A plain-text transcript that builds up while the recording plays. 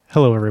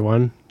Hello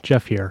everyone,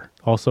 Jeff here,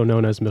 also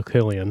known as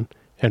Milkillian,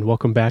 and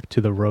welcome back to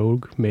the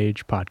Rogue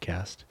Mage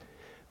podcast.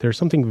 There's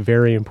something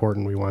very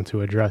important we want to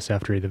address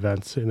after the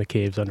events in the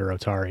caves under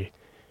Otari.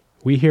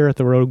 We here at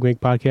the Rogue Mage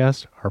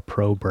podcast are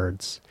pro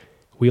birds.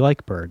 We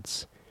like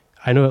birds.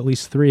 I know at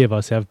least 3 of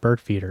us have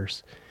bird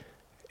feeders,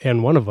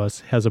 and one of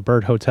us has a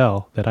bird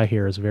hotel that I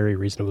hear is very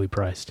reasonably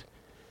priced.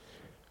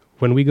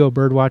 When we go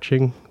bird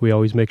watching, we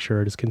always make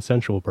sure it is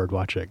consensual bird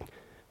watching.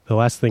 The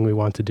last thing we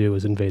want to do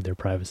is invade their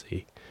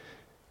privacy.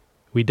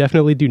 We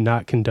definitely do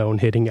not condone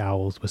hitting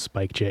owls with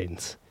spike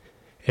chains,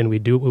 and we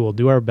will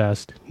do our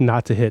best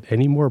not to hit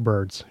any more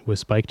birds with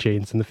spike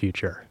chains in the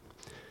future.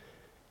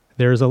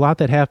 There is a lot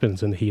that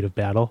happens in the heat of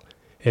battle,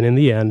 and in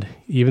the end,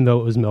 even though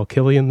it was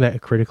Milkillian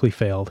that critically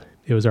failed,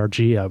 it was our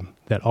GM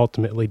that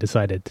ultimately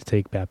decided to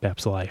take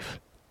Bap-Bap's life.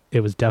 It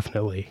was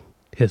definitely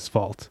his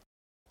fault.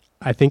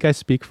 I think I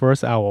speak for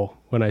us owl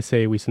when I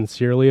say we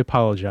sincerely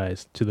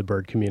apologize to the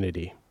bird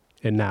community.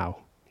 And now,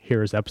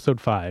 here is episode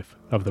 5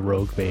 of the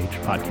Rogue Mage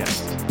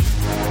podcast.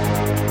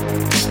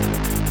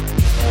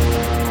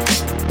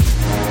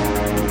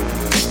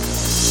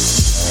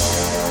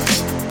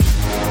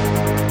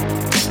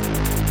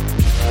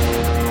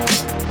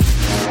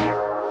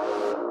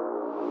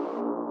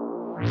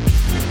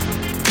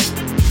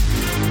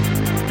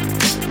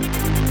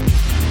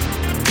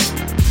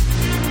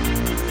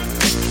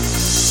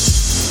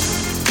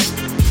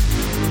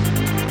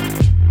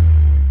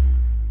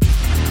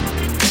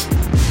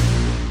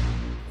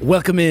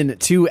 Welcome in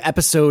to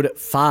episode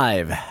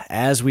 5.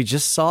 As we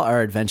just saw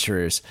our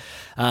adventurers,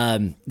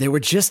 they were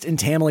just in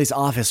Tamali's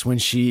office when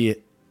she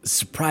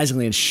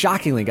surprisingly and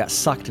shockingly got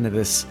sucked into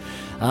this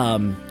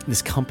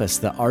compass,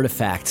 the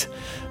artifact.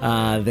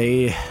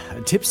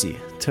 Tipsy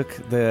took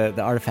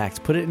the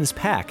artifact, put it in his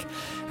pack,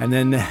 and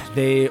then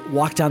they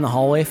walked down the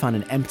hallway, found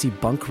an empty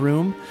bunk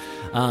room,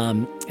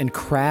 and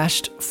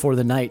crashed for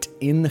the night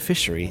in the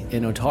fishery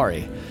in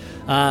Otari.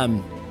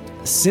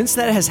 Since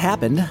that has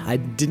happened, I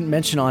didn't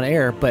mention on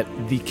air, but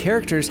the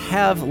characters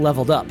have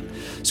leveled up.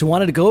 So I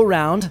wanted to go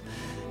around.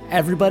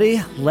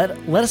 Everybody, let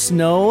us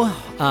know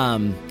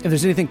if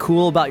there's anything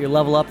cool about your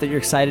level up that you're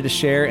excited to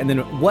share, and then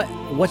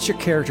what's your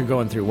character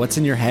going through? What's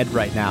in your head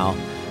right now,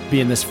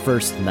 being this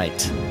first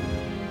night?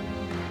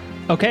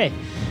 Okay,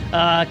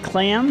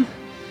 Clam.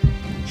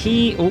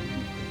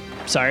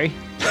 Sorry.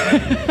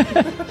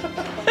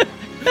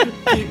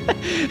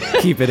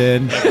 Keep it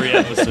in. Every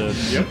episode.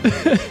 Yep.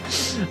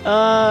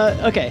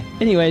 Okay.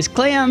 Anyways,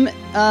 Clam,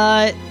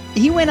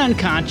 he went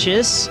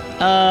unconscious.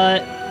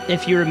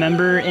 If you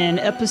remember in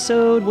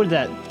episode, what is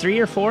that, 3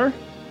 or 4?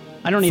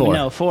 I don't even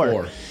know.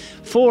 4.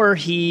 4,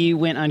 he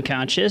went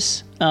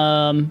unconscious.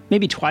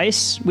 Maybe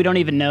twice. We don't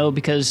even know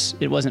because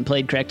it wasn't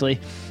played correctly.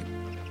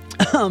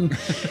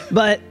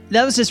 But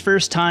that was his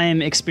first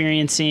time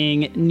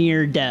experiencing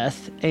near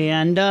death.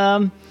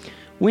 And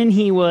when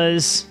he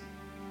was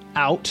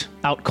out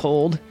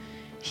cold,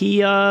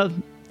 he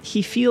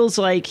feels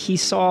like he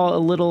saw a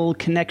little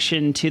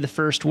connection to the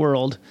first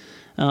world,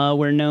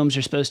 where gnomes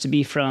are supposed to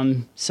be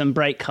from, some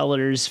bright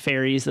colors,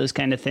 fairies, those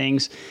kind of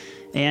things.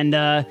 And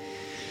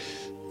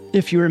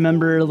if you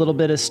remember a little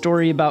bit of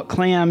story about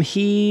Clam,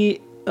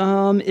 he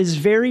is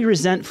very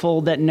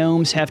resentful that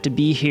gnomes have to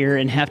be here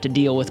and have to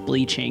deal with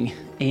bleaching.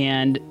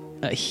 And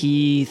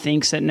he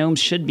thinks that gnomes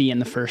should be in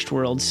the first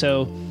world.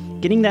 So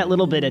getting that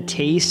little bit of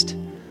taste,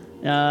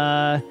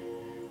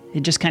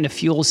 it just kind of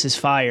fuels his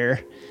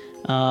fire,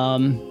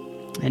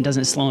 and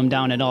doesn't slow him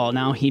down at all.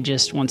 Now he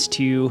just wants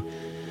to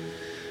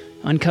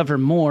uncover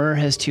more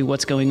as to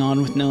what's going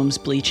on with gnomes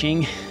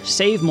bleaching,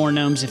 save more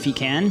gnomes if he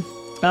can.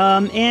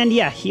 And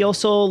yeah, he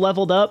also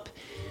leveled up.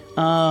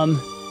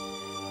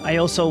 I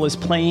also was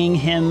playing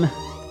him.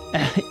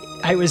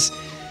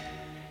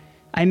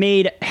 I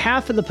made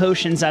half of the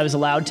potions I was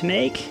allowed to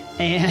make,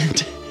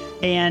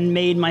 and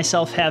made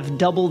myself have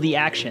double the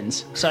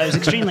actions. So I was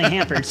extremely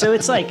hampered. So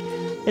it's like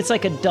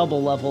a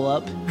double level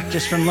up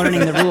just from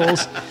learning the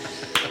rules.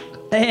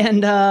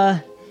 And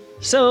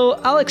so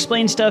I'll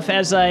explain stuff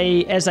as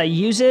I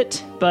use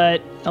it,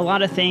 but a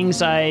lot of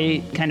things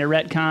I kind of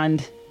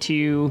retconned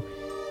to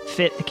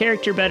fit the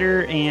character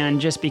better,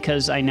 and just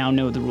because I now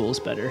know the rules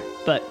better.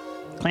 But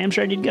Clam's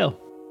ready to go.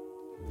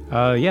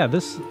 Yeah,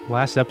 this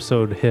last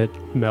episode hit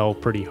Mel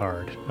pretty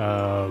hard.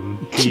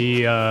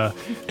 He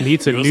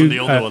meets a new... He wasn't the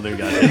only one that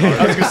got hit hard.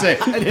 I was going to say,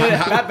 It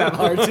hit that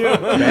hard too.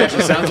 it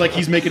actually sounds like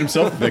he's making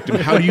himself a victim.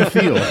 How do you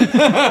feel?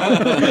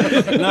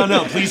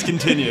 No, please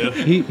continue.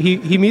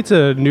 He meets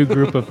a new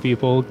group of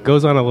people,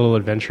 goes on a little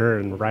adventure,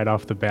 and right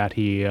off the bat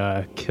he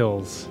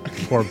kills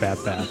poor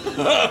Bap-Bap.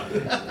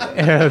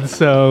 And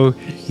so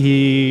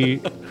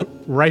he,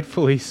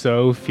 rightfully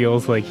so,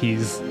 feels like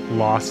he's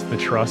lost the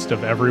trust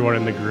of everyone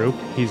in the group.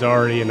 He's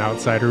already an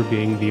outsider,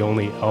 being the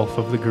only elf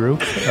of the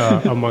group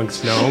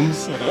amongst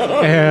gnomes.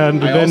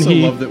 And I then also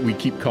love that we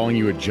keep calling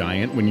you a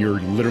giant when you're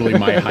literally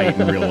my height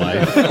in real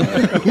life.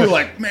 We're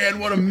like, man,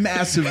 what a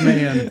massive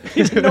man.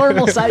 He's a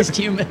normal-sized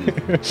human.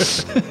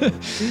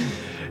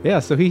 Yeah,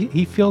 so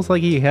he feels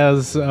like he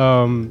has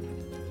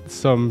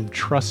some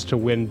trust to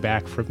win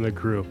back from the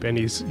group, and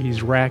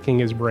he's racking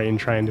his brain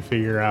trying to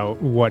figure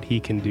out what he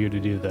can do to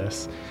do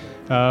this.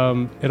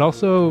 It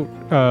also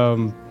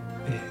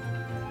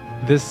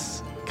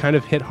this kind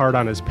of hit hard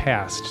on his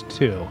past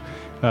too.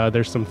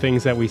 There's some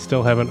things that we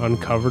still haven't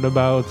uncovered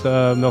about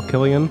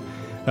Melkillian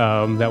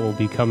that will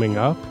be coming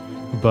up,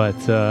 but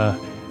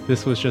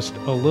this was just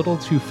a little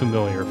too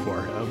familiar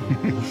for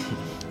him.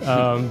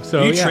 Are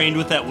you trained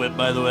with that whip,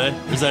 by the way?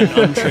 Or is that an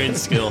untrained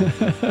skill?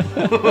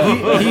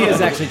 He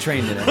is actually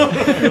trained in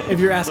it. If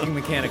you're asking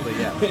mechanically,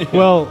 yeah.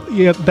 Well,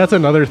 yeah, that's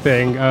another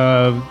thing.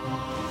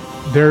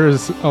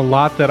 There's a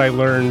lot that I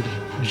learned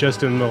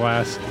just in the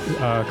last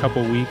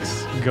couple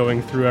weeks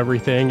going through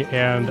everything,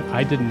 and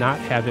I did not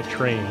have it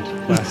trained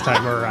last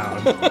time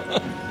around.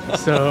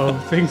 So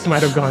things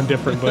might have gone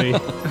differently.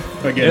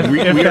 Again, if we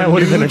that are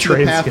would have new been a to the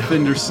trade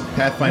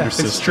Pathfinder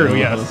system. It's true,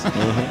 yes.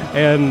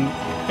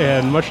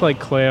 And much like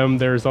Clam,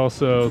 there's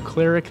also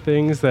cleric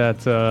things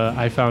that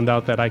I found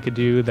out that I could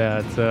do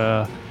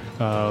that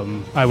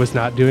I was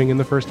not doing in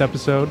the first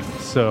episode.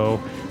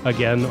 So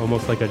again,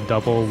 almost like a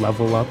double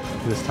level up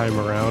this time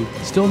around.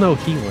 Still no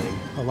healing.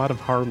 A lot of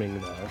harming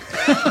though.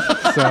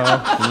 So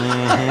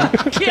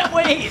Can't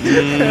wait.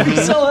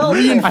 So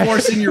healthy.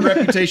 Reinforcing your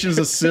reputation as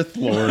a Sith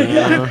Lord.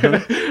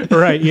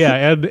 right,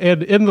 yeah, and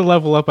in the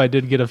level up, I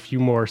did get a few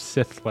more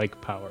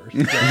Sith-like powers.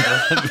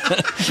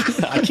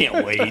 So. I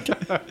can't wait.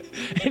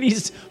 And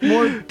he's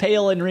more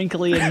pale and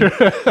wrinkly and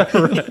looks like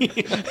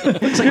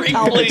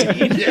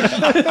Palpatine.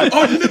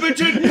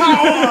 Unlimited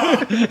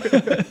power!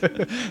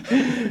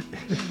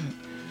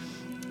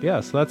 Yeah,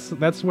 so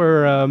that's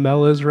where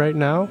Mel is right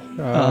now.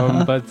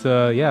 But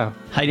yeah,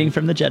 Hiding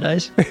from the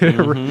Jedis.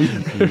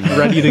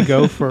 ready to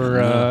go for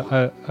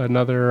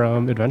another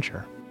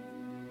adventure.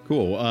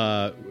 Cool.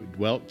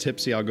 Well,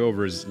 Tipsy, I'll go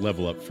over his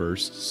level up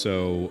first.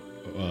 So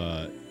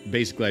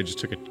basically, I just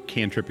took a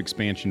cantrip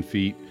expansion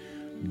feat.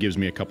 Gives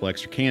me a couple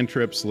extra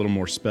cantrips, a little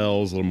more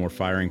spells, a little more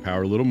firing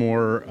power, a little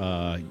more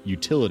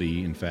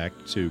utility, in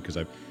fact, too, because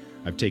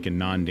I've taken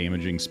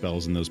non-damaging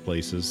spells in those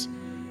places.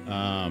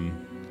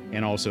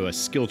 And also a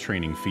skill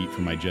training feat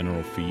for my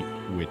general feat,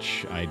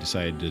 which I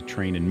decided to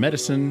train in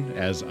medicine,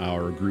 as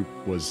our group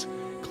was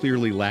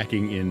clearly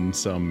lacking in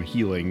some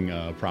healing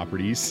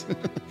properties.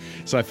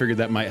 So I figured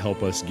that might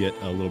help us get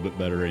a little bit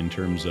better in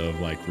terms of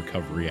like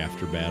recovery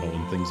after battle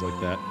and things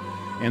like that.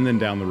 And then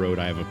down the road,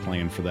 I have a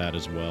plan for that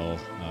as well,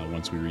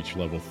 once we reach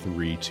level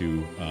 3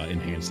 to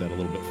enhance that a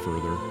little bit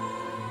further.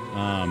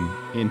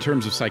 In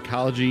terms of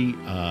psychology,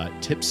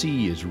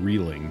 Tipsy is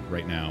reeling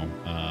right now.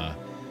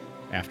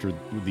 After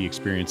the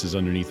experiences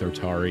underneath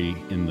Otari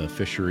in the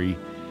fishery,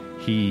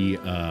 he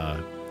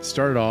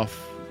started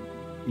off,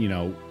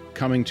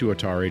 coming to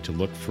Otari to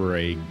look for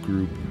a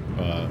group,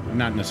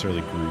 not necessarily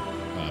group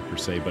per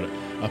se, but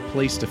a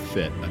place to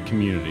fit, a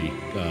community,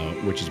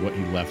 which is what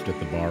he left at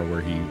the bar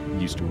where he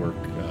used to work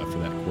for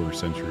that quarter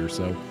century or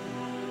so.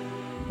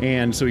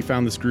 And so he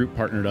found this group,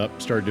 partnered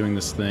up, started doing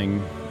this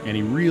thing, and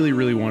he really,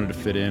 really wanted to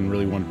fit in,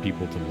 really wanted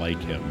people to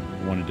like him,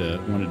 wanted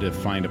to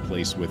find a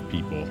place with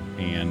people.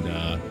 And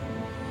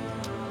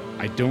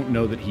I don't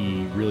know that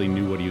he really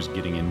knew what he was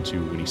getting into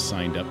when he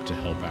signed up to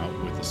help out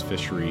with this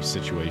fishery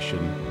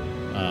situation,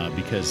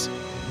 because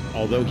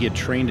although he had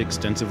trained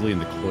extensively in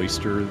the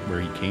cloister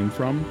where he came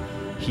from,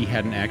 he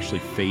hadn't actually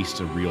faced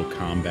a real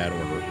combat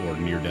or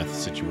near-death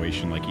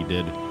situation like he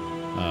did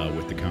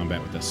with the combat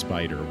with the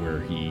spider, where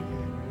he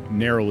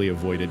narrowly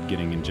avoided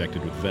getting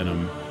injected with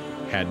venom.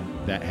 Had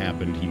that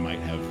happened, he might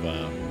have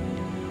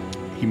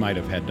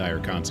had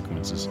dire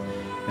consequences,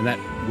 and that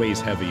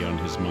weighs heavy on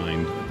his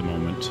mind at the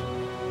moment.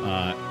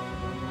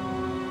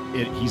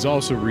 He's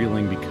also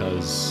reeling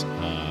because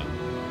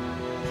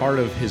part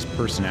of his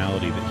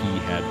personality that he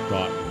had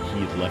thought he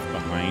had left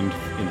behind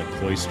in the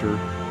cloister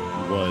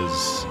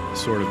was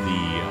sort of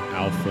the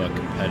alpha,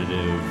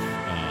 competitive,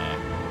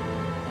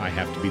 I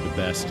have to be the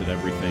best at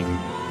everything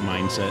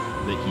mindset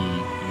that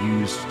he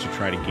used to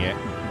try to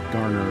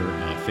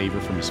garner favor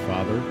from his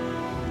father.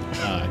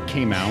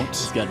 Came out.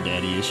 He's got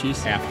daddy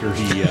issues. After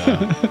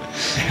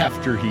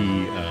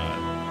he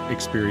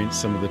experienced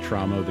some of the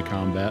trauma of the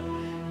combat,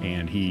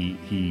 and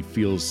he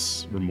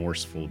feels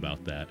remorseful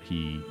about that.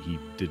 He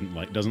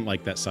doesn't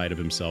like that side of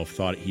himself.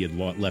 Thought he had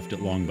left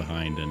it long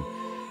behind,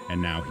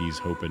 and now he's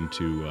hoping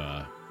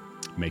to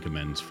make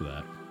amends for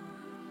that.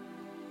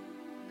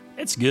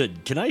 It's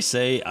good. Can I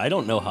say I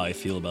don't know how I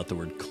feel about the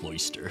word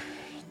cloister?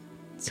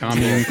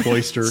 Commune,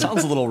 cloister.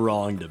 Sounds a little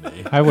wrong to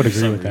me. I would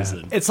agree with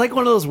that. It's like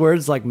one of those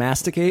words like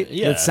masticate.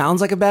 Yeah. It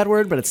sounds like a bad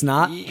word, but it's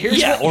not. Or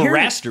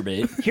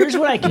masturbate. Here's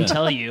what I can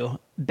tell you.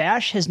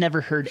 Bash has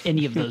never heard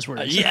any of those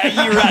words.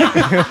 Yeah, you're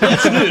right.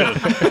 That's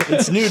new.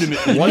 It's new to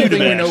me. One New to thing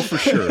we Bash. know for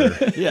sure.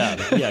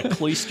 Yeah,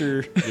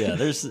 cloister. Yeah,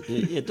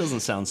 it doesn't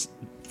sound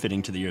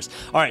fitting to the ears.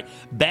 All right,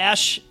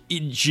 Bash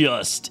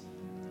just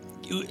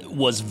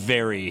was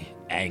very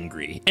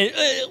angry.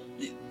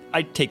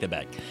 I take that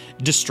back.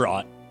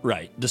 Distraught.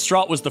 Right.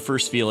 Distraught was the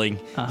first feeling.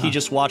 He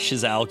just watched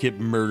his owl get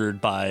murdered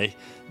by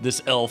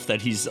this elf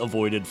that he's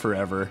avoided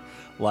forever,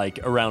 like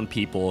around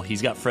people.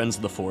 He's got friends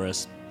in the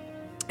forest.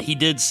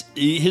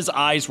 his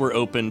eyes were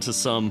open to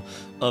some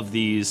of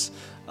these,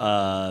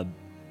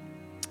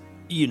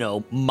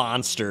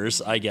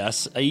 monsters, I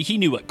guess. He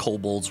knew what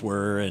kobolds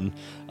were, and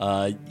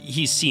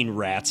he's seen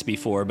rats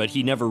before, but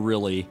he never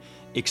really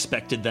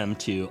expected them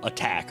to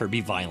attack or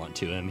be violent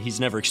to him. He's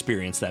never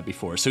experienced that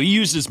before. So he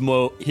used his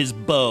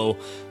bow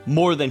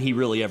more than he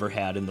really ever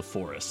had in the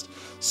forest.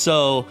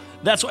 So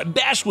that's why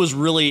Bash was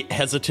really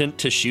hesitant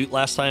to shoot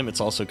last time. It's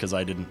also because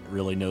I didn't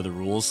really know the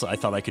rules. I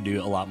thought I could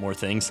do a lot more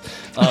things.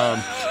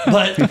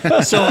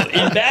 But so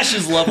in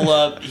Bash's level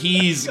up,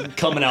 he's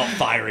coming out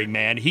firing,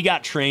 man. He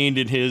got trained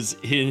in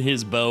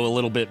his bow a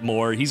little bit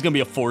more. He's going to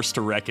be a force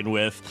to reckon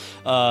with.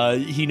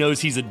 He knows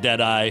he's a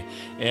Deadeye.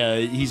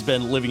 He's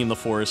been living in the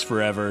forest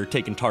forever,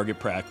 taking target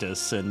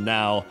practice, and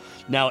now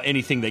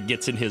anything that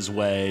gets in his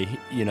way,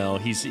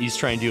 he's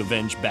trying to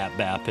avenge Bap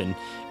Bap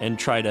and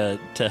try to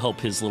help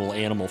his little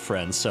animal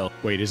friends. So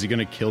Wait, is he going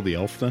to kill the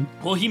elf then?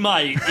 well, he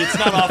might. It's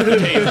not off the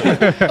table.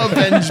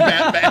 Avenge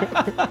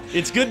Batman.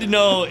 It's good to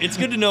know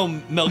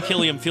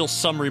Melkillium feels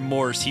some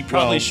remorse. He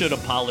probably should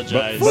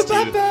apologize to.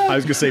 I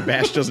was going to say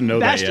Bash doesn't know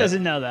Bash that yet.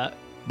 doesn't know that.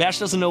 Bash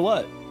doesn't know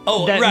what?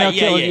 Oh, That right,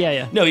 Melkillium-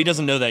 yeah. No, he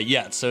doesn't know that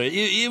yet. So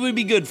it would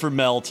be good for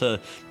Mel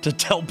to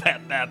tell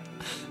Bap Bap,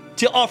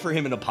 to offer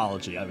him an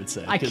apology, I would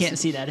say. I 'cause can't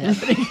see that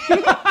happening.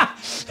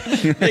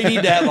 They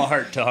need to have a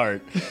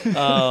heart-to-heart.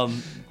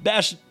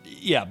 Bash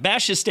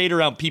has stayed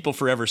around people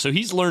forever, so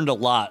he's learned a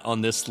lot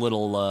on this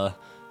little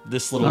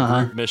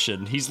group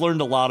mission. He's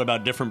learned a lot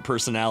about different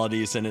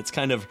personalities, and it's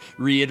kind of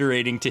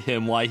reiterating to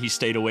him why he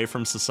stayed away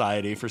from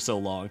society for so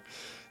long.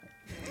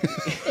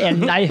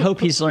 And I hope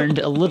he's learned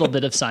a little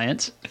bit of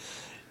science.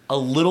 A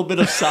little bit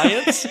of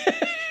science?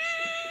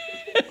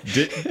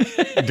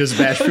 Does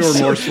Bash feel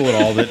remorseful at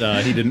all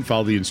that he didn't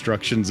follow the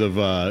instructions of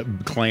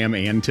Clam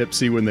and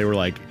Tipsy when they were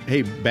like,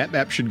 hey, Bap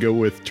Bap should go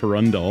with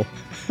Turundal?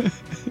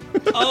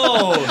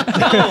 Oh,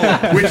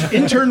 no. Which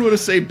in turn would have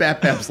saved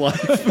Bap Bap's life.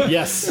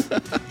 Yes.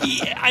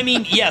 I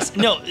mean, yes.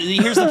 No,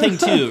 here's the thing,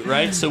 too,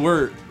 right? So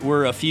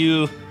we're a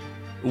few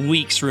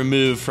weeks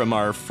removed from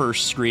our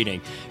first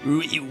screening.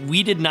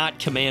 We did not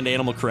command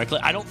animal correctly.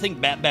 I don't think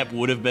Bap Bap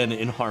would have been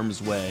in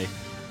harm's way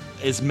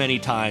as many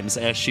times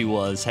as she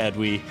was had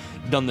we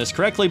done this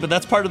correctly, but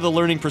that's part of the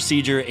learning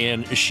procedure,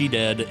 and she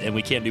dead, and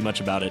we can't do much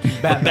about it.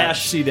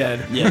 Bash, she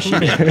dead. Yeah, she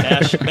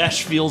dead.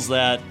 Bash feels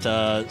that,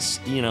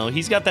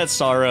 he's got that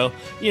sorrow.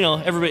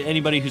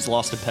 Anybody who's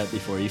lost a pet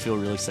before, you feel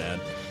really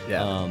sad.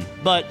 Yeah.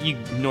 But you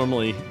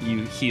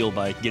heal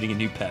by getting a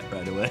new pet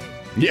right away.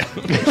 Yeah.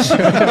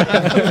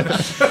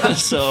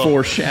 So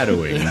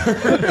Foreshadowing.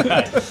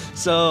 right.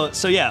 So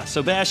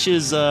Bash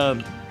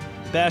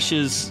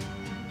is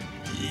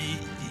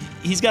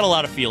he's got a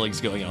lot of feelings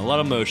going on, a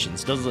lot of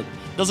emotions.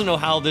 Doesn't know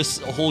how this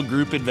whole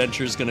group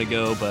adventure is going to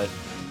go, but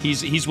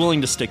he's willing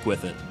to stick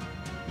with it.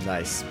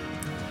 Nice.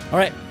 All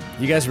right,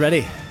 you guys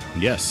ready?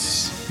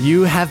 Yes.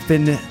 You have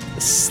been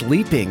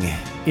sleeping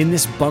in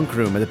this bunk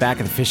room at the back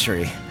of the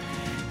fishery.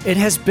 It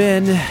has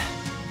been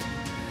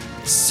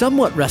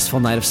somewhat restful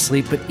night of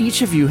sleep, but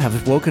each of you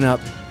have woken up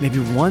maybe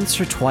once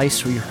or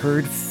twice where you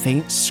heard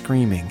faint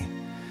screaming.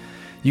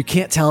 You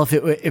can't tell if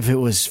it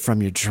was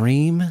from your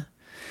dream,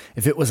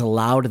 if it was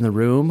loud in the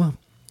room,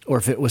 or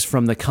if it was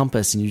from the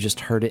compass and you just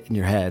heard it in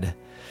your head.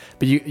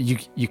 But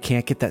you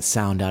can't get that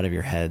sound out of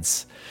your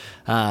heads.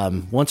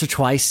 Once or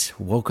twice,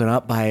 woken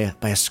up by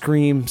a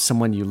scream,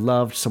 someone you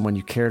loved, someone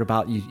you cared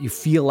about. You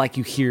feel like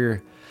you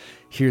hear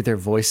their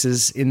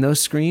voices in those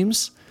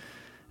screams,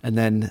 and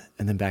then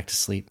back to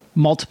sleep.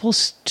 Multiple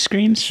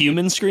screams?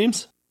 Human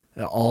screams?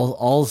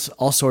 All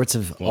sorts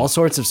of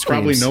screams.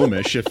 Probably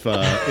gnomish if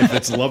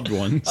it's loved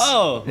ones.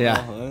 Oh,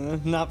 Yeah. well,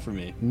 not for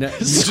me. No,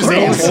 Just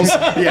animals.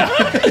 Yeah.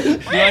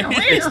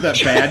 It's that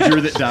badger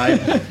that died.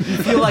 you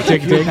feel like you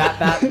hear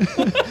bat.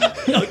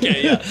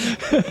 Okay, yeah.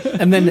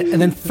 And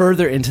then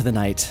further into the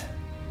night,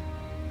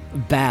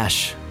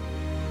 Bash,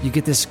 you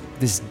get this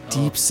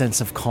deep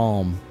sense of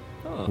calm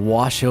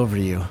wash over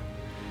you,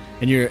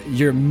 and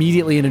you're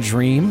immediately in a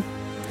dream,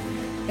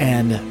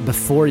 and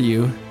before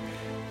you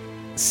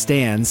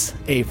stands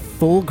a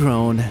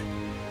full-grown,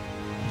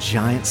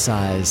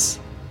 giant-size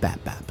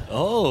Bap Bap.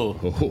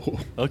 Oh,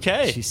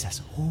 okay. She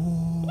says,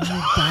 "Oh,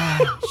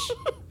 Bash,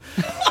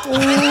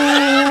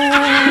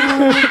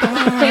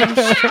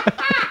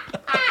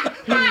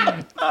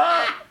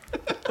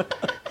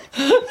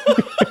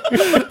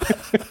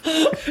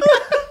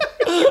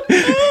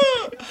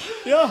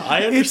 Yeah,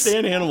 I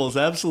understand animals,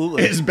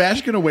 absolutely. Is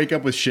Bash going to wake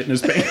up with shit in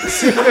his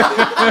pants?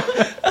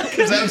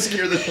 Because that would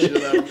scare the shit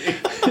out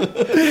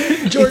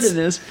of me. Jordan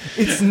is.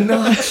 It's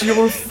not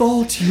your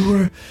fault. You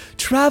were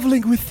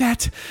traveling with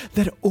that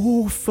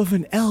oaf of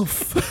an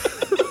elf."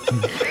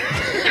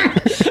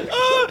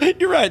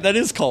 You're right, that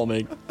is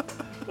calming.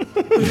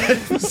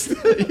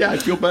 Yeah, I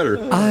feel better.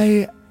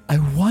 I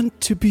want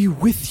to be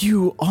with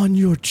you on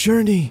your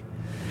journey.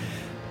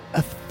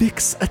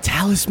 Affix a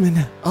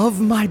talisman of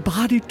my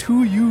body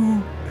to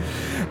you,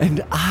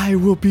 and I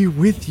will be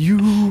with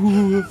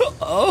you.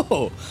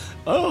 Oh,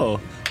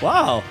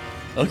 wow.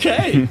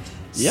 Okay.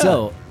 Yeah.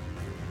 So,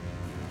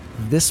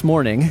 this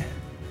morning,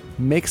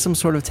 make some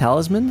sort of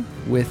talisman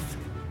with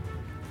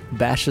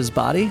Bash's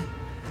body.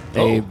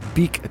 A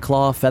beak, a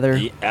claw, a feather.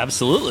 Yeah,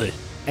 absolutely.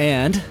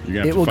 And You're gonna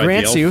have it to will fight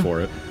grant the elf you,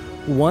 for it.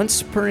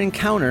 once per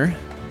encounter,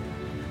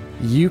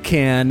 you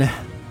can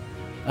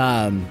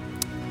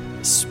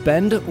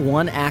spend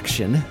one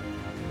action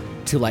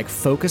to like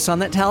focus on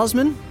that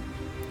talisman,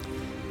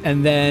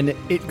 and then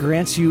it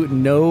grants you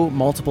no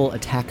multiple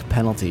attack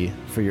penalty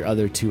for your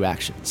other 2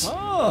 actions.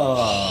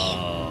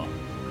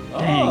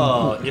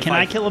 Dang. Can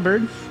I kill a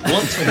bird?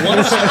 Once.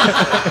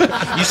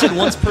 You said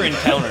once per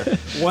encounter.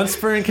 Once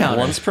per encounter.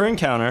 Once per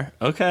encounter.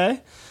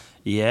 Okay.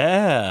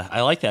 Yeah,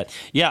 I like that.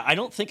 Yeah, I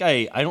don't think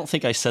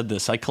I said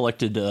this. I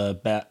collected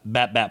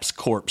Bap's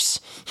corpse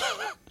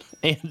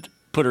and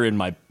put her in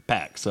my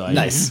pack. So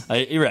Nice.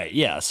 Right.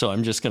 Yeah. So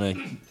I'm just gonna.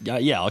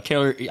 I'll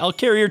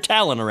carry your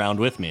talon around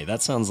with me.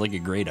 That sounds like a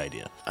great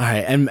idea. All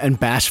right, and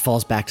Bash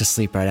falls back to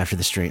sleep right after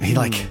the stream. He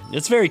like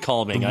It's very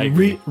calming. I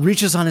agree.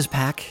 reaches on his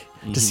pack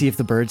to see if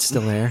the bird's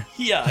still there.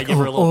 Yeah, I give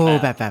her a little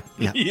pat. Bap.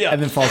 Yeah. Yeah.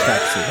 And then falls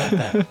back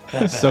to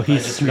sleep. So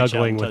he's just reach out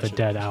snuggling and with a touch it.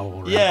 dead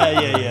owl. Right?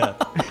 Yeah.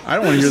 I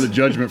don't want to hear the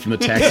judgment from the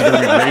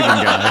taxidermy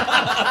raven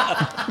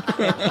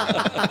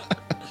guy.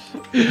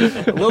 A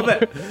little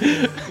bit.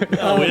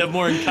 We have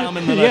more in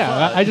common than I Yeah,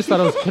 thought. I just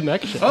thought it was a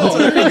connection. Oh,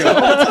 there you go.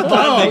 Oh,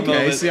 bonding okay.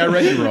 moment. See, I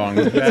read you wrong.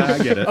 Yeah,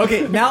 I get it.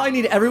 Okay, now I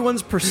need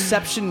everyone's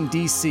perception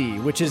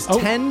DC, which is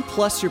 10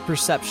 plus your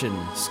perception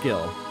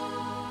skill.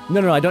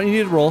 No, I don't need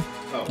you to roll.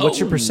 What's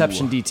your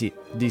perception DC?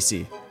 Who do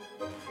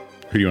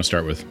you want to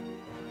start with?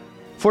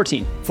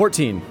 14.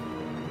 14.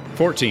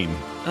 14.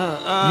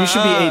 You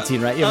should be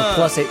 18, right? You have a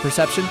plus 8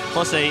 perception?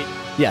 Plus 8.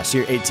 Yeah, so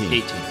you're 18.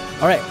 18.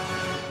 All right.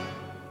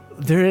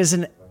 There is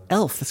an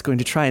elf that's going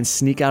to try and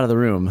sneak out of the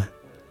room.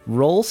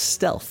 Roll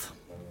stealth.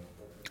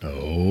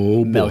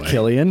 Oh, boy.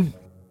 Melkillian.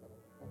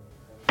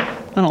 I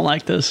don't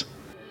like this.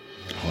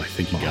 Oh, I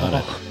think you got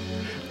it.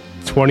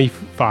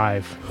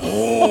 25.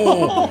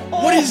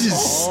 What is his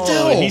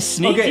stealth? He's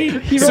sneaky.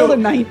 He rolled a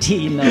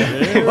 19, though.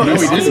 No,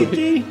 he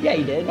didn't. Yeah,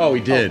 he did. Oh,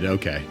 he did.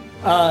 Okay.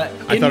 I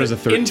thought it was a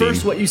 13.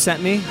 Inverse what you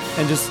sent me,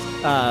 and just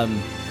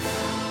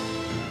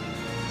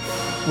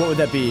what would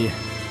that be?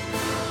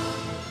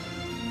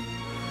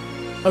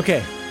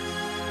 Okay.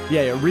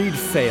 Yeah, read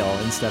fail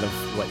instead of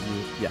what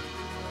you. Yeah.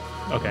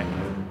 Okay.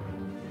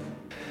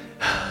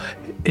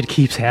 It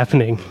keeps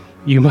happening.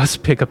 You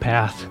must pick a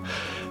path.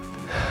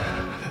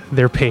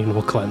 Their pain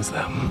will cleanse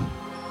them.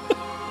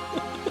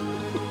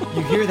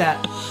 You hear that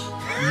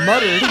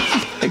muttered.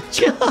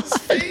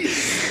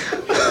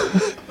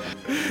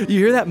 You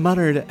hear that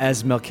muttered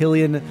as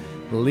Melkillian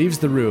leaves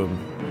the room.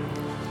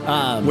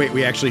 Wait,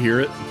 we actually hear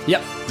it?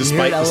 Yep.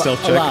 Despite the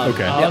stealth check? Aloud.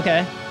 Okay. Oh,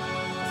 okay.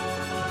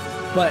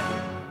 But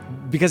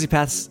because he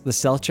passed the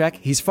stealth check,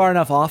 he's far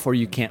enough off where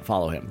you can't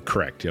follow him.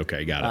 Correct.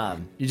 Okay, got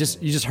it. You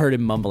just heard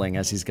him mumbling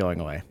as he's going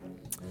away.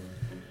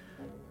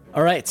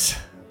 All right.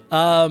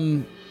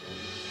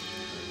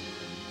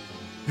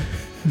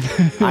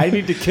 I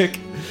need to kick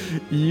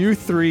you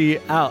 3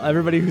 out.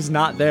 Everybody who's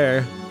not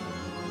there,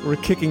 we're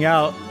kicking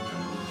out.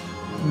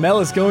 Mel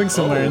is going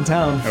somewhere in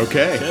town.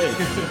 Okay.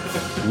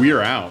 We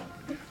are out.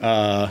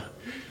 I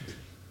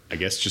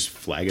guess just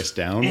flag us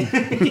down.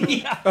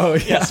 Oh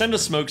yeah. Yeah, send a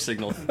smoke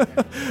signal.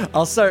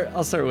 I'll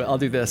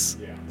do this.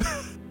 Yeah.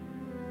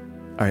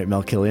 All right,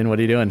 Melkillian, what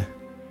are you doing?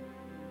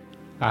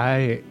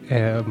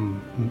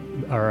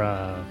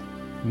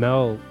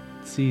 Mel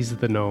sees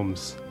the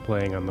gnomes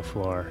playing on the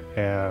floor,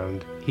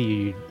 and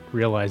he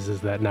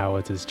realizes that now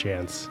it's his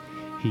chance.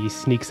 He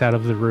sneaks out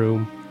of the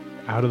room,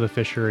 out of the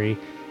fishery,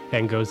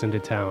 and goes into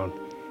town.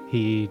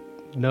 He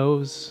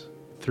knows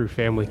through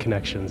family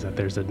connections that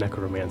there's a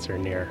necromancer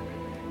near,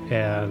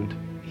 and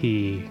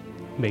he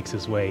makes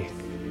his way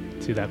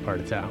to that part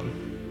of town.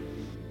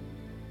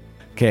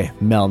 Okay,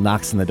 Mel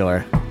knocks on the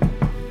door.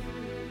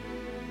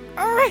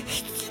 All right.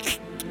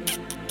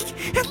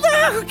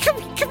 Hello,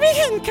 come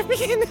in.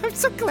 I'm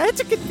so glad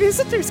to get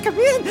visitors. Come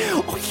in.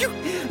 Oh,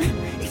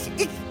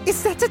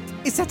 is that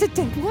a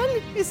dead one?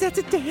 Is that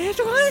a dead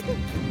one?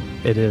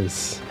 It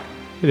is.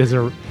 It is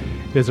a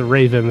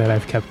raven that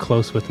I've kept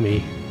close with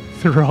me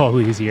through all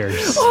these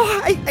years.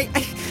 Oh, I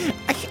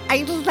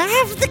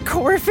love the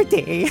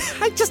Corvidae.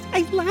 I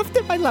love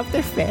them. I love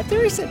their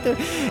feathers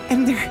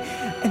and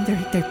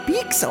their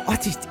beaks. Oh,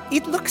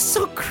 it looks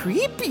so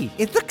creepy.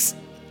 It looks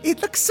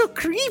so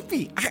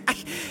creepy.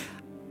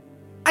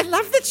 I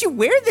love that you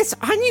wear this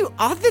on you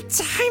all the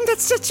time.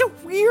 That's such a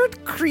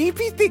weird,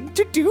 creepy thing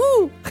to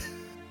do.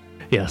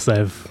 Yes,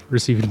 I've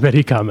received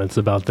many comments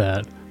about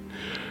that.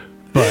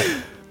 But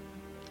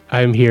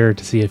I'm here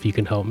to see if you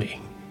can help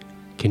me.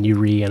 Can you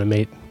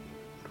reanimate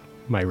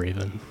my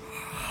raven?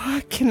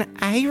 Can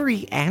I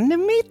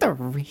reanimate the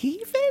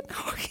raven?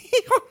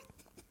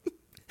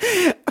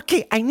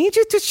 Okay, I need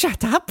you to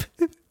shut up.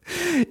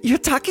 You're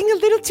talking a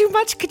little too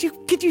much.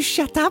 Could you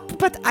shut up?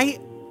 But I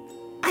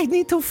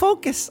need to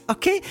focus,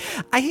 okay?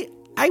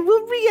 I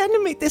will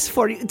reanimate this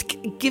for you.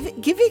 Give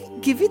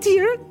it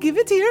here.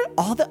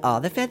 All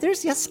the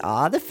feathers, yes,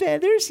 all the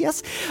feathers,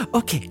 yes.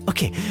 Okay.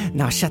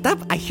 Now shut up.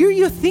 I hear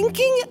you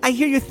thinking, and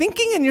you're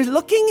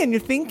looking, and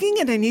you're thinking,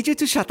 and I need you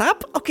to shut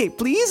up. Okay,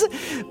 please,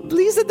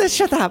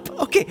 shut up.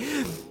 Okay.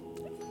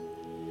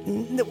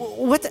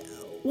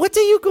 What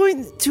are you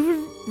going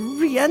to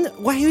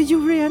Why are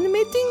you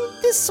reanimating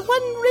this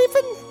one,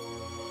 Raven?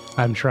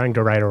 I'm trying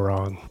to right a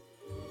wrong.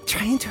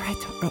 Trying to right.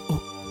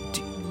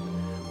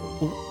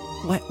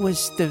 What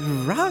was the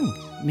wrong,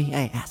 may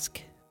I ask?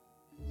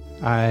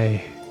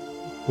 I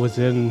was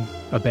in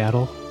a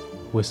battle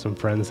with some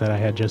friends that I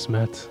had just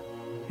met,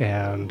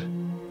 and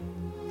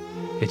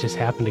it just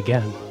happened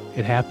again.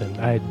 It happened.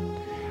 I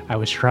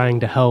was trying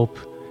to help,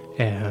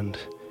 and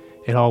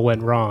it all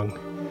went wrong.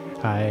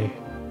 I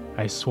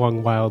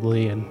swung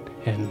wildly and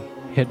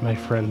hit my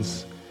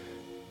friend's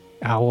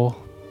owl,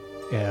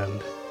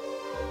 and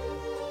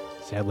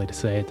sadly to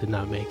say, it did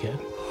not make it.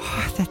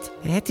 Oh,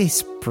 that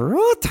is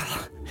brutal.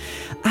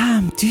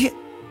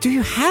 Do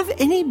you have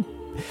any?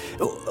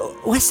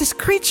 Was this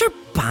creature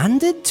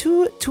bonded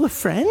to a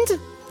friend?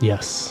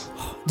 Yes.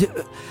 Do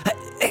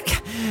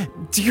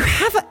you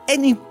have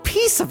any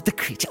piece of the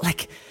creature?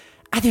 Like,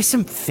 are there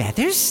some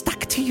feathers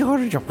stuck to your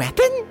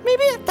weapon?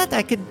 Maybe that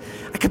I could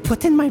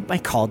put in my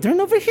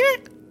cauldron over here.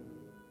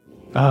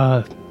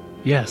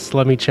 Yes.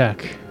 Let me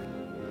check.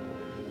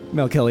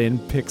 Melkillian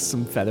picks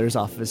some feathers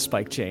off of his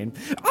spike chain.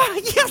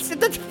 Oh, yes,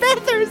 the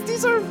feathers.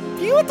 These are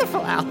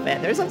beautiful owl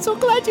feathers. I'm so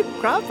glad you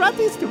brought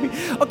these to me.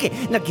 Okay,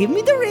 now give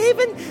me the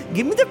raven.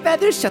 Give me the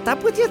feathers. Shut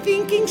up with your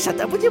thinking. Shut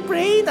up with your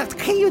brain.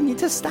 Okay, you need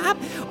to stop.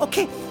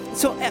 Okay,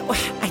 so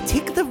I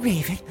take the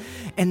raven,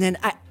 and then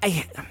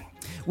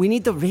we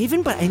need the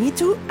raven, but I need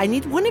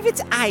one of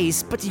its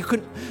eyes. But you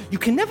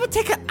can never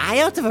take an eye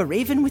out of a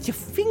raven with your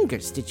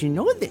fingers. Did you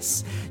know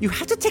this? You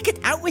have to take it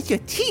out with your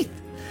teeth.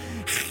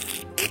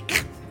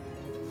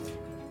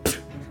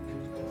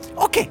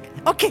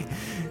 Okay.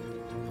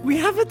 We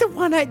have the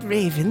one-eyed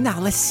raven. Now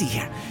let's see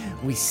here.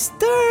 We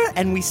stir,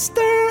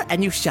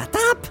 and you shut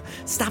up.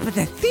 Stop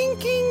the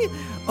thinking.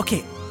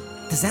 Okay,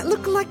 does that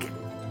look like?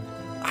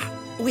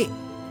 Wait.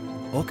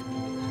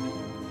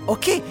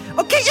 Okay.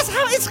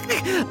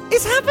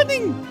 It's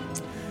happening.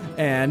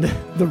 And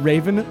the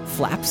raven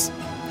flaps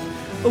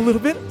a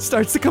little bit,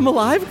 starts to come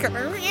alive.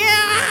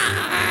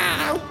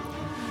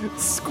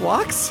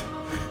 Squawks.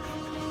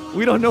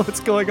 We don't know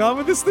what's going on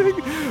with this thing,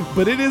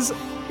 but it is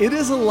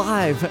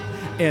alive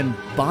and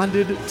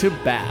bonded to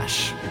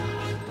Bash.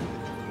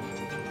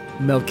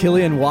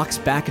 Melkillian walks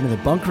back into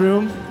the bunk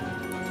room,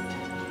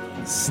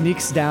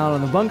 sneaks down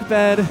on the bunk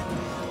bed,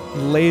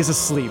 lays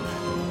asleep.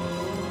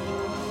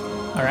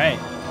 All right.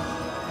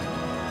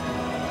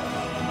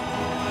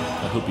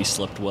 I hope he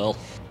slept well.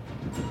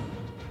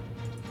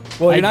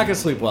 Well, you're not going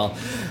to sleep well.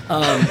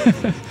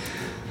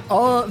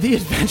 All the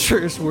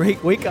adventurers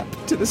wake up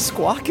to the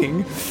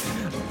squawking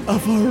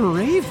of a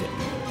raven.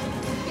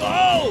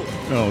 Oh!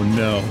 Oh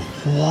no.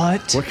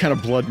 What? What kind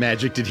of blood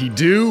magic did he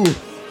do?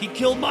 He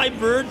killed my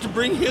bird to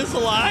bring his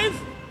alive?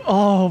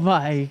 Oh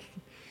my.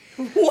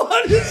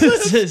 What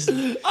is this?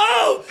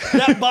 Oh!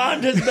 That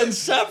bond has been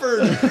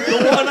severed.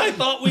 The one I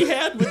thought we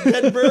had with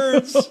dead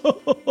birds.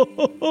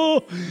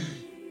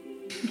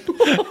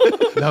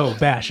 No,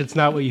 Bash, it's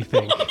not what you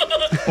think.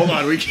 Hold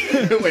on,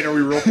 wait, are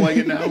we role-playing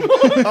it now?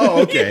 Oh,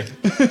 okay.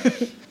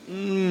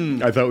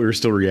 I thought we were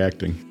still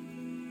reacting.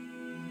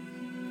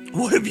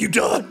 What have you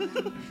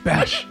done?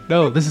 Bash,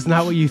 no, this is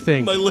not what you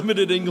think. My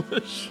limited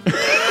English.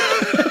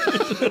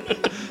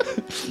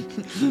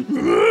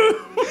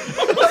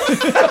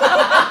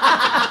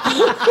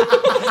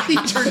 He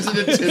turns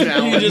into Tim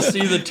Allen. You just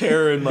see the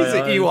terror in my eyes.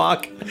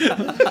 Ewok.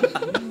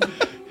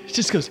 It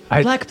just goes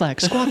black,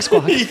 squawk,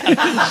 squawk. I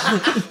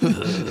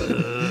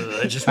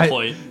just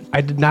point.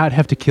 I did not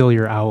have to kill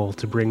your owl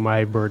to bring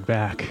my bird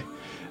back.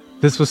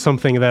 This was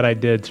something that I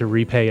did to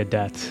repay a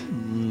debt.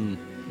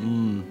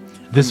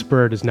 This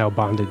bird is now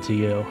bonded to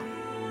you.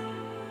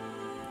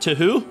 To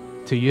who?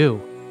 To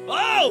you.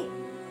 Oh!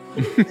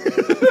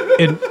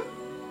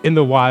 In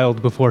the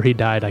wild, before he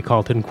died, I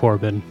called him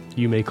Corbin.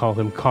 You may call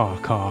him Caw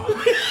Caw.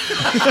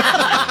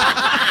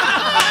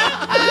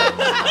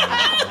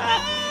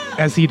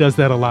 As he does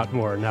that a lot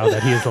more now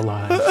that he is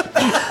alive.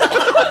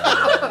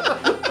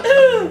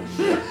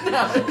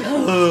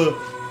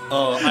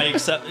 I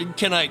accept.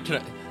 Can I?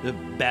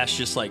 Bash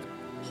just like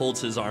holds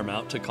his arm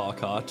out to Caw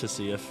Caw to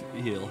see if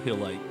he'll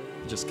like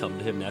just come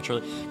to him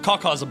naturally. Caw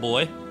Caw's a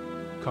boy.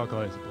 Caw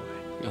Caw is a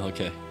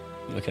boy.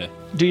 Okay.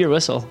 Do your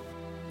whistle.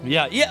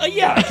 Yeah.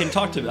 I can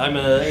talk to him. I'm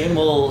an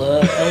animal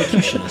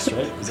elocutionist,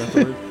 right? Is that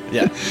the word?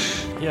 Yeah.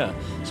 Yeah.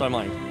 So I'm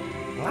like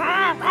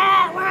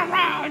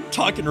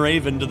talking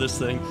raven to this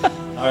thing.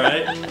 All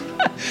right.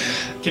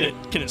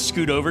 Can it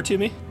scoot over to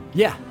me?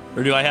 Yeah.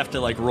 Or do I have to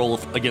like roll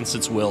against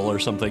its will or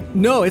something?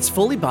 No, it's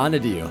fully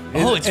bonded to you.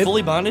 It's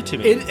fully bonded to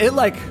me. It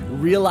like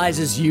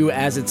realizes you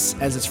as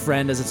its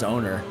friend, as its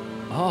owner.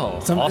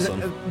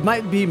 Awesome. It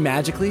might be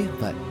magically,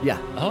 but yeah.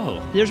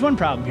 Oh. There's one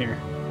problem here.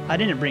 I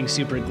didn't bring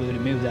super glue to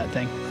move that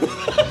thing.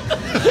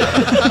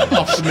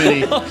 Off the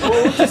mini. Off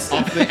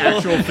the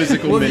actual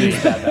physical mini.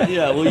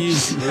 Yeah, we'll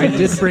use. I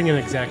did bring an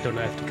X-Acto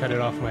knife to cut it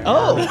off my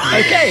Oh, arm.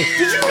 okay.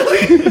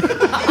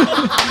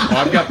 Oh,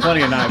 I've got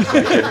plenty of knives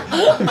back here.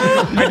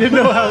 I didn't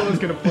know how it was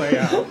going to play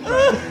out.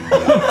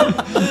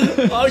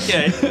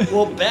 Okay.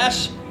 Well,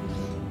 Bash.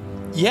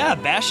 Yeah,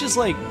 Bash is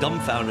like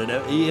dumbfounded.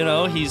 You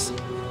know, he's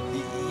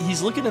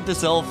looking at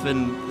this elf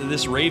and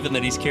this raven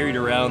that he's carried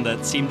around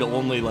that seemed to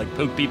only like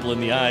poke people in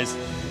the eyes,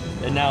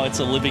 and now it's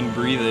a living,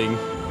 breathing,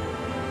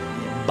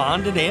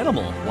 bonded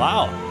animal.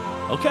 Wow.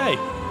 Okay.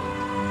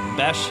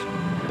 Bash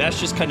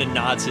just kind of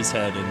nods his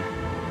head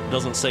and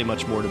doesn't say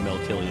much more to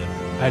Melkillian.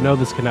 I know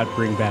this cannot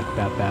bring back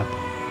Bap Bap,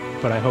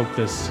 but I hope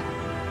this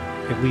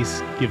at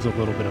least gives a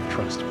little bit of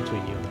trust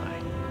between you and I.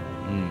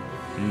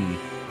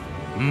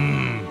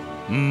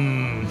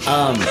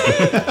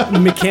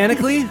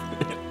 Mechanically,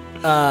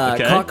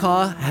 Okay.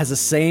 Caw has the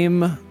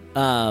same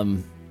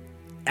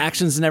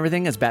actions and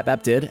everything as Bap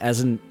Bap did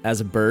as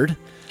a bird.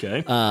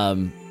 Okay.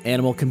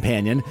 Animal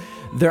companion.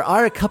 There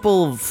are a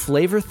couple of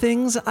flavor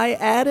things I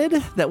added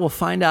that we'll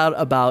find out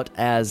about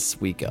as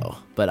we go,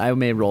 but I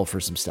may roll for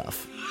some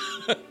stuff.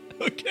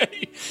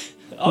 Okay.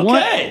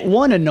 Okay.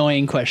 One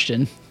annoying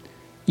question.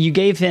 You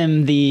gave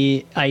him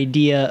the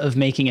idea of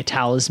making a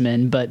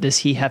talisman, but does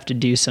he have to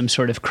do some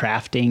sort of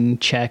crafting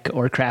check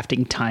or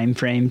crafting time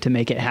frame to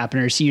make it happen,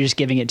 or are you just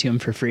giving it to him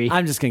for free?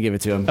 I'm just going to give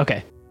it to him.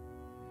 Okay.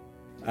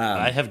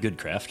 I have good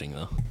crafting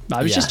though.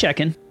 I was Yeah. just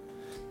checking.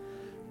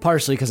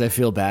 Partially because I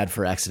feel bad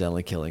for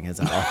accidentally killing his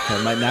elf.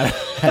 That might not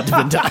have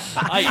been done.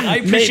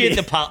 I appreciate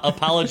the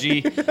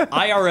apology,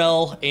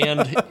 IRL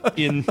and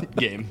in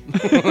game.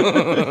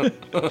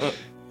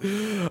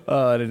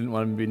 Oh, I didn't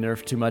want him to be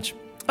nerfed too much.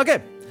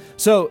 Okay,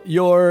 so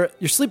you're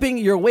sleeping,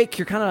 you're awake,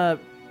 you're kind of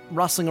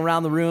rustling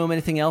around the room.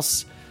 Anything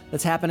else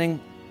that's happening?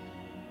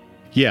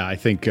 Yeah, I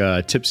think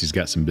Tipsy's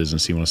got some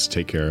business he wants to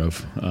take care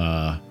of.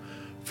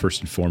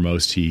 First and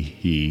foremost,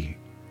 he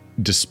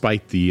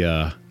despite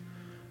the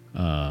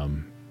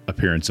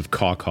appearance of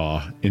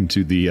Caw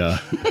into the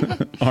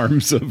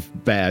arms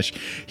of Bash,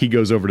 he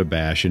goes over to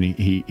Bash and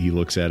he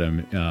looks at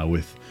him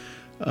with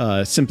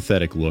a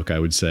sympathetic look, I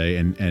would say,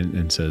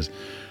 and says,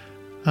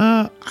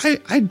 I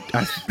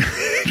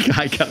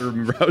gotta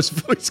remember how his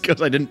voice goes.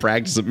 I didn't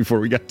practice it before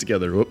we got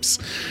together. Whoops.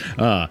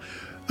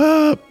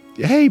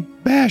 Hey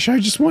Bash, I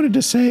just wanted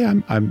to say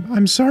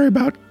I'm sorry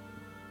about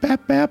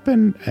Bap Bap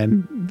and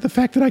the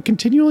fact that I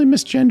continually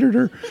misgendered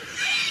her.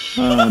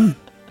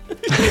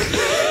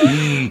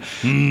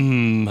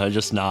 I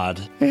just nod.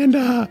 And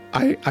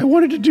I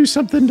wanted to do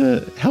something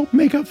to help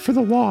make up for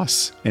the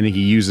loss. And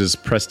he uses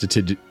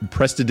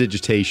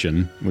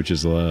prestidigitation, which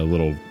is a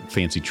little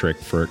fancy trick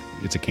for,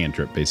 it's a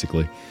cantrip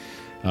basically,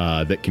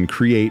 that can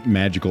create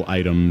magical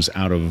items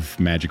out of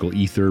magical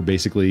ether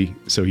basically.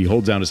 So he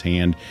holds out his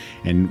hand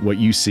and what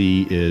you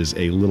see is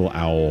a little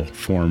owl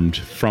formed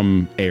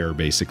from air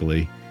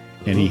basically.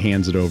 And he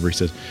hands it over. He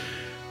says,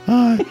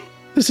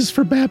 this is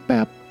for Bap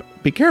Bap.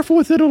 Be careful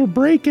with it, it'll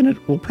break and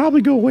it will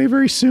probably go away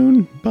very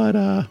soon. But,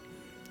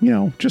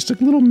 just a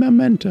little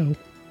memento.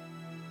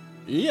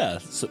 Yeah.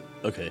 So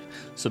okay.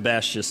 So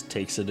Bash just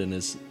takes it in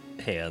his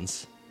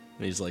hands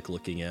and he's like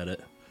looking at it.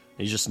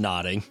 He's just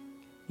nodding.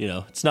 You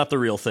know, it's not the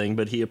real thing,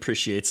 but he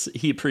appreciates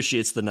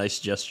the nice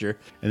gesture.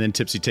 And then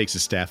Tipsy takes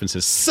his staff and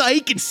says,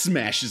 "Psych!" and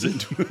smashes it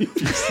into a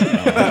piece.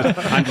 No,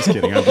 I'm just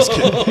kidding. Oh,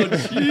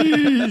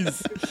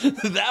 jeez.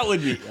 That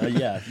would be,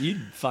 yeah,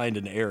 you'd find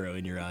an arrow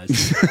in your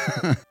eyes.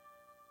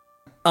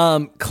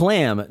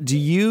 Clam, do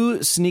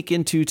you sneak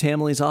into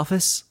Tamley's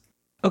office?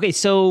 Okay,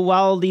 so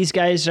while these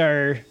guys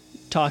are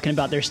talking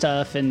about their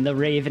stuff and the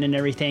raven and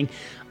everything,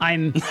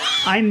 I'm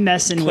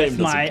messing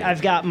with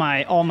I've got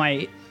all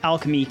my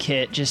alchemy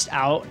kit just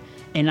out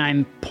and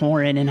I'm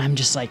pouring and I'm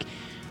just like,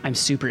 I'm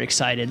super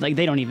excited. Like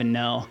they don't even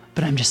know,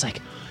 but I'm just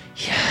like,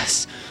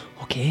 yes,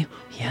 okay,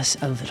 yes,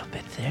 a little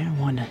bit there,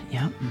 one,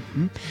 yeah,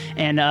 mm-hmm.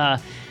 And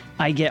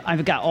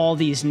I've got all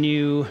these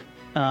new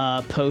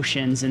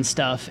potions and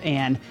stuff,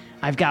 and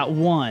I've got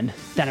one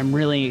that I'm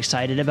really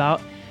excited about,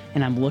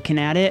 and I'm looking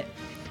at it,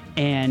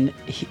 and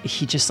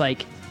he just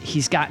like,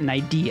 he's got an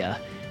idea,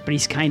 but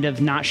he's kind of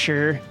not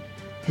sure.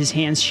 His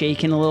hand's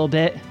shaking a little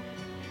bit,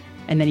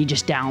 and then he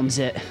just downs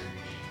it.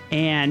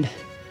 And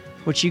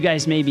what you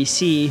guys maybe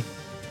see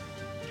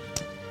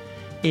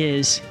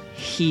is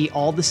he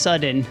all of a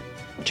sudden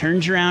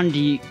turns around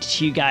to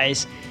you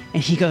guys,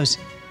 and he goes,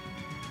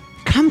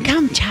 "Come,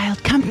 come,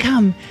 child, come,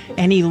 come."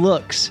 And he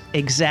looks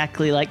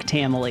exactly like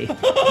Tamley.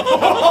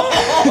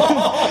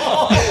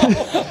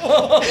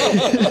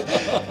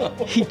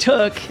 He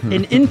took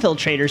an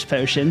infiltrator's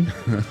potion,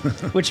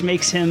 which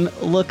makes him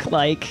look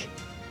like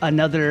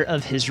another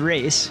of his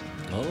race,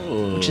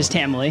 which is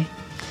Tamley.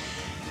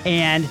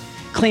 And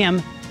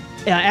Clam,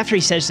 after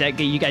he says that,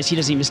 you guys, he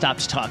doesn't even stop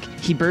to talk.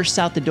 He bursts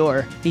out the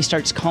door. He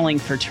starts calling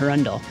for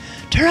Turundel.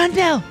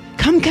 "Turundel,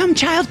 come, come,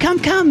 child, come,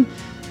 come."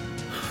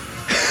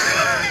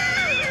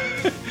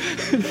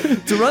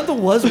 Durandal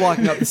was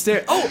walking up the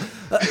stairs. Oh,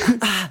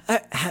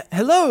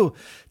 hello,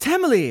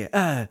 Tamley.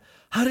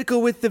 how'd it go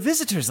with the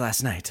visitors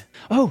last night?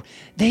 Oh,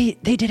 they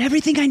did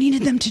everything I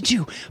needed them to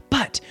do,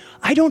 but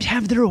I don't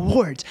have the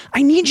rewards.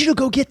 I need you to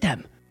go get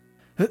them.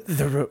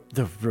 The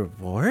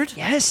reward?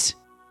 Yes.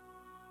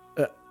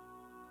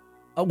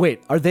 Oh,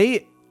 wait, are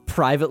they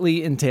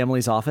privately in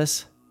Tamley's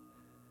office?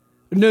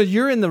 No,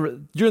 you're in the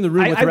room with the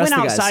rest of the guys. I went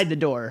outside the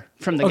door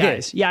from the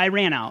guys. Yeah, I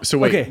ran out. So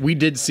wait, Okay. we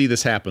did see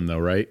this happen though,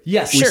 right?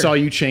 Yes, We sure. saw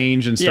you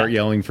change and start Yeah.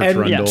 yelling for And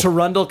Trundle.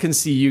 Trundle can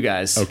see you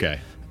guys. Okay.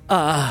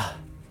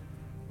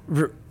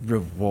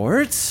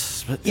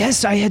 Rewards? But-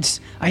 Yes, I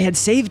had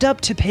saved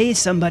up to pay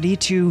somebody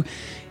to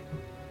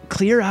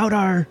clear out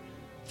our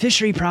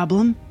fishery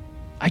problem.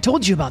 I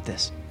told you about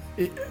this.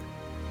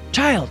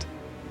 Child.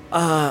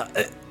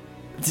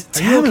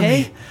 Tamely.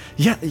 okay?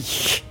 Yeah,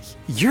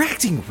 you're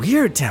acting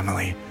weird,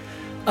 Tamely.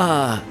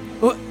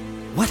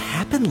 What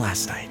happened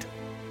last night?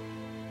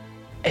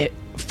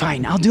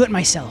 Fine, I'll do it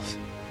myself.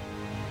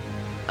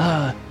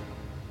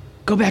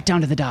 Go back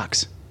down to the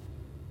docks.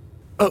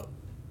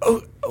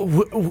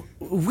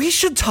 We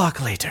should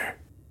talk later.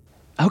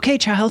 Okay,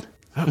 child.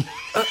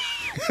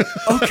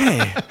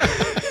 Okay.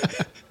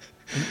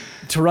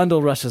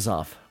 Trundle rushes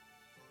off.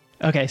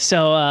 Okay,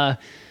 so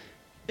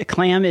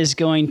Clam is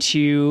going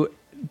to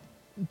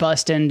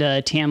bust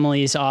into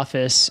Tamley's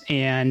office,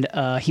 and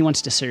he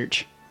wants to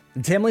search.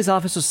 Tamley's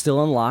office is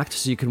still unlocked,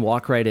 so you can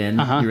walk right in.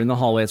 Uh-huh. You're in the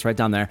hallway. It's right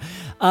down there.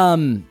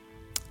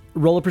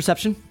 Roll a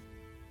perception.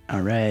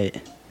 All right.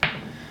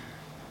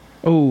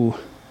 Oh,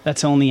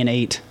 that's only an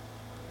 8.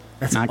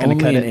 That's not gonna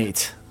only cut an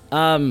it.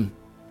 8.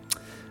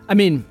 I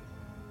mean,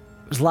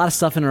 there's a lot of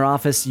stuff in her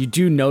office. You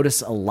do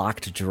notice a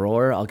locked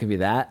drawer. I'll give you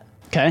that.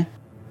 Okay.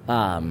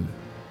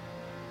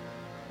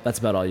 That's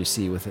about all you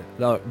see with it.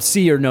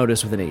 See or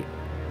notice with an 8.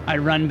 I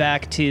run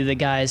back to the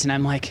guys, and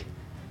I'm like,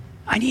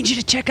 I need you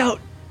to check out.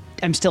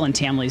 I'm still in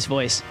Tamley's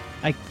voice.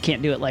 I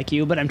can't do it like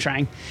you, but I'm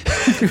trying.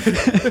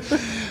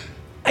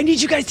 I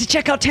need you guys to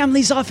check out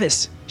Tamley's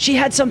office. She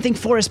had something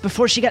for us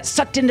before she got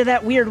sucked into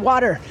that weird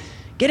water.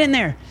 Get in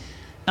there.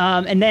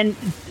 And then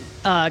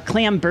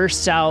Clam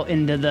bursts out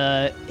into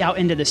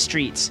the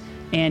streets,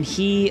 and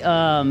he's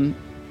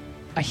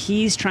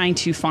trying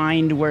to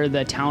find where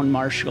the town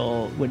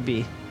marshal would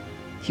be.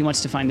 He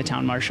wants to find the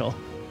town marshal.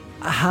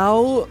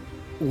 How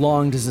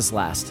long does this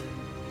last?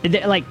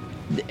 Like,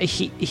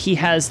 he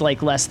has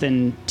like less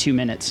than 2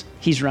 minutes.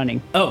 He's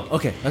running. Oh,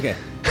 okay.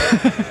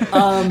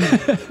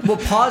 We'll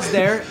pause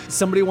there.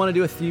 Somebody want to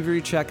do a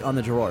thievery check on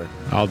the drawer?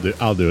 I'll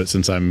do it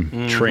since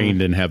I'm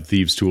trained and have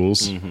thieves'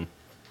 tools. Do you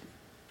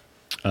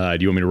want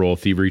me to roll a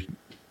thievery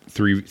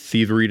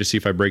to see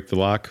if I break the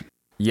lock?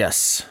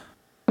 Yes.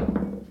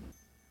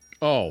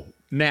 Oh,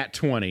 nat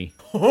 20.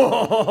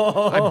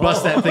 I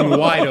bust that thing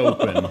wide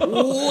open.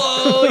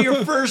 Whoa,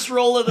 your first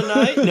roll of the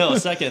night? No,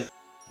 second.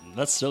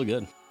 That's still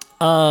good.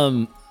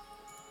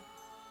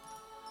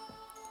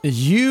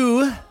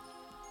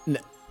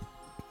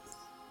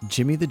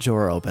 Jimmy the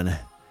drawer open,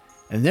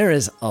 and there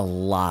is a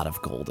lot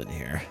of gold in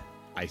here.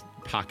 I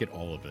pocket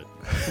all of it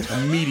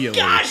immediately.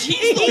 Gosh,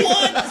 he's the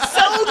one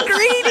so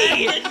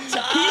greedy.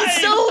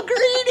 He's so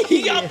greedy.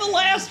 He got the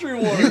last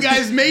reward. You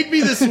guys made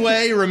me this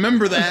way.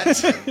 Remember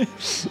that.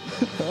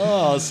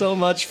 Oh, so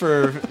much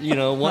for wanting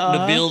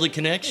to build a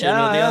connection with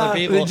the other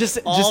people. Just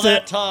all a-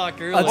 that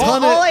talk earlier.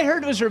 All I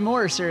heard was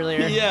remorse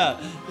earlier. Yeah,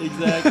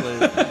 exactly.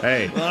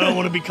 Hey, I don't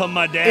want to become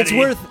my daddy.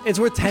 It's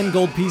worth 10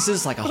 gold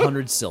pieces, like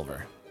 100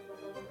 silver.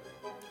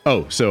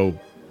 oh, so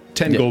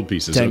 10 gold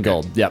pieces. 10 Okay.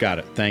 gold, yep. Got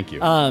it. Thank you.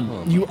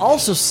 You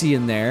also see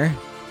in there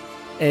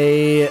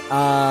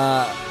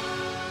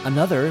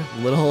another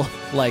little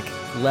like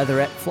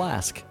leatherette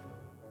flask.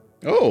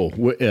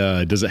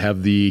 Does it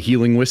have the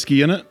healing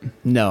whiskey in it?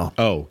 No.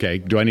 Oh, okay.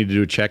 Do I need to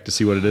do a check to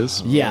see what it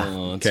is? Yeah.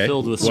 Oh, it's Okay.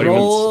 filled with What do you want?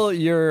 Roll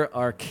your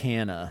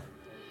Arcana.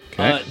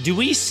 Okay. Do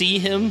we see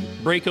him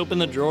break open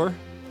the drawer?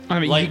 I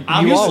mean, Like, you all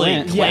obviously,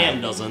 went.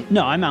 Clam doesn't.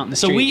 No, I'm out in the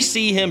So street. we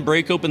see him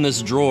break open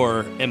this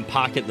drawer and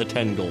pocket the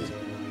 10 gold.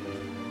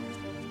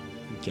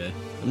 Okay.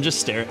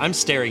 I'm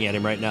staring at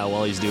him right now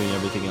while he's doing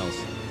everything else.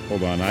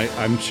 Hold on.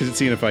 I'm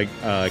seeing if I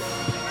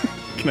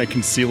can I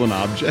conceal an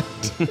object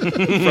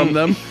from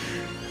them.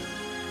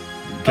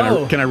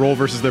 Can I roll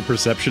versus their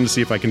perception to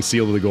see if I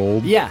conceal the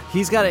gold? Yeah,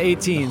 he's got an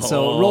 18.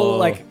 So roll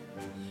like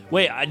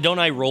Wait, don't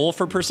I roll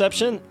for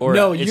perception? Or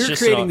no. it's You're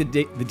just creating an-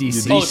 the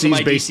DC. Oh, so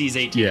my based- DC is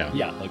 18. Yeah.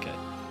 Yeah, okay.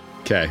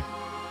 Okay.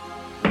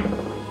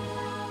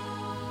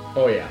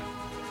 Oh yeah.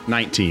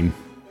 19.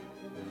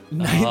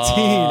 19.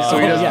 So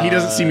he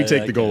doesn't see me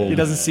take the gold. He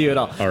doesn't see you at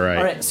all. All right.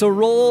 All right. So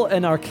roll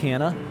an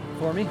Arcana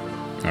for me.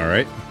 All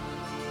right.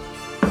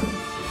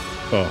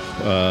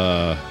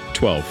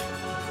 12.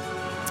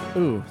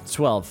 Ooh,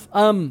 12.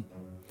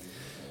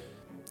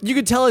 You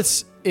could tell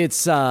it's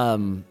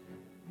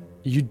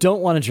you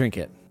don't want to drink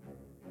it.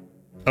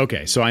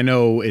 Okay, so I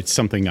know it's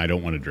something I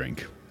don't want to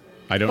drink.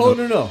 I don't Oh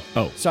know. no.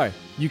 Oh. Sorry.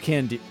 You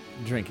can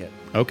drink it.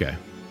 Okay.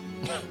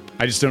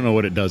 I just don't know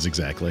what it does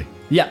exactly.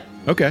 Yeah.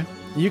 Okay.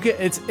 You can.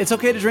 It's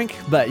okay to drink,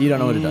 but you don't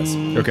know what it does.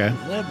 Okay.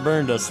 That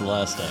burned us the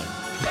last time.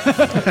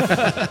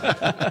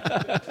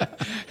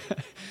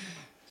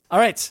 All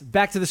right,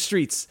 back to the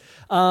streets.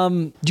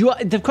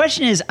 The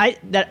question is, I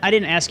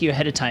didn't ask you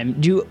ahead of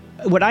time.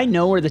 Would I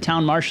know where the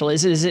town marshal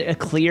is? Is it a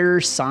clear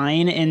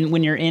sign, and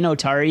when you're in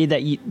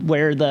Otari,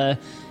 where the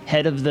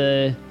head of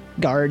the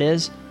guard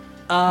is?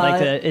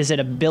 Is it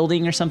a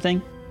building or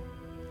something?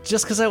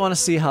 Just because I want to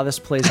see how this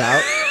plays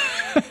out,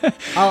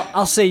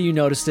 I'll say you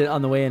noticed it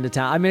on the way into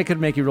town. I mean, it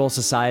could make you roll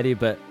society,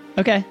 but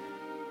okay.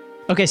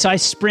 So I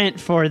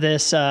sprint for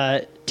this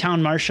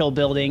town marshal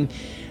building,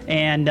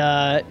 and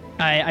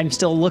I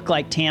still look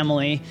like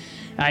Tamley.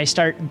 I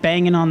start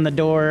banging on the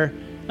door.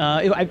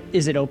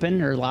 Is it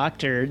open or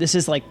locked, or this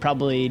is like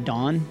probably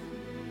dawn?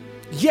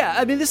 Yeah,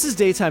 I mean, this is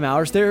daytime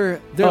hours.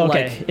 They're okay.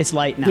 like, It's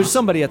light now. There's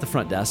somebody at the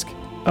front desk.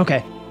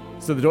 Okay.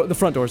 So the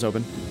front door's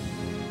open.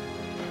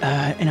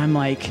 And I'm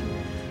like,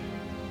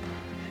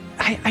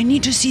 I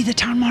need to see the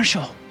town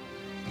marshal.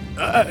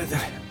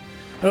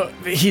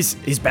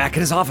 He's back in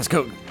his office.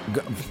 Go.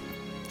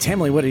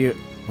 Tamley, what are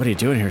you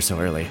doing here so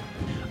early?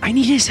 I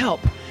need his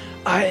help.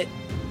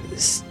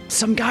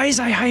 Some guys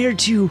I hired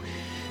to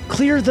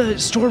clear the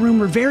storeroom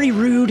were very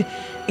rude,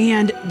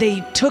 and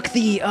they took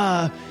the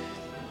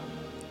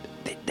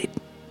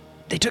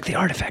they took the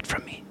artifact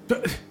from me.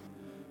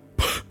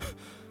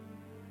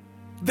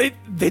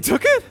 They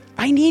took it?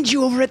 I need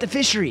you over at the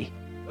fishery.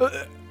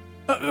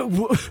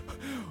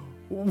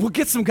 We'll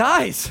get some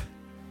guys.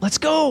 Let's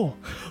go.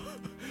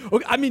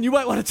 Okay, I mean, you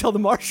might want to tell the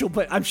marshal,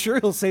 but I'm sure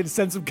he'll say to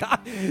send some guys.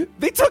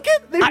 They took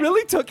it? They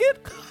really took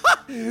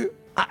it?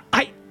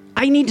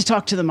 I need to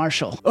talk to the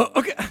marshal.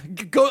 Okay,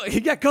 go.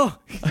 Yeah, go.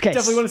 Okay.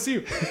 Definitely want to see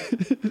you.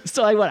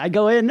 So I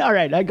go in. All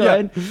right, I go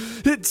in.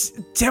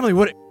 Tamley,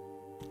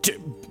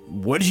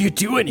 what are you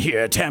doing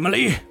here,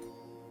 Tamley?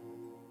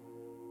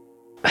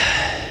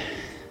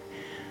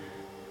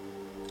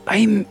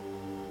 I'm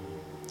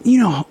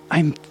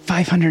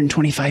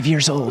 525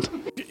 years old.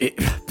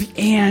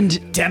 And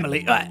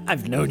Tamley,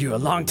 I've known you a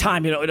long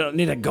time. You don't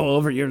need to go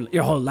over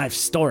your whole life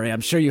story.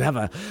 I'm sure you have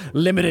a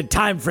limited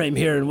time frame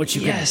here in which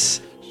you can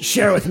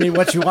share with me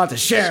what you want to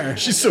share.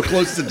 She's so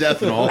close to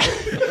death and all.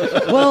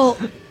 Well,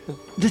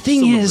 the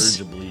thing Still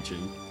is, on the verge of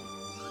bleaching.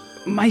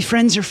 my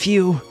friends are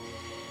few,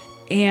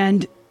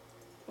 and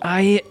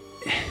my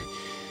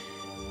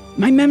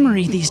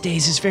memory these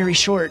days is very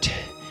short.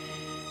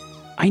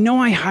 I know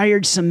I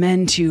hired some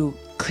men to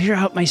clear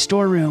out my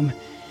storeroom,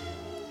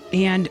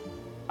 and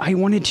I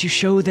wanted to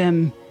show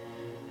them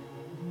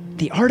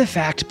the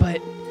artifact,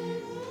 but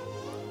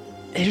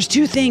there's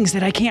two things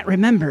that I can't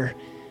remember.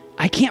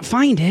 I can't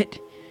find it,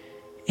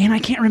 and I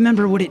can't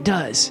remember what it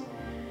does.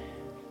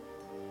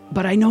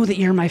 But I know that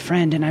you're my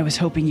friend, and I was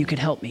hoping you could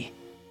help me.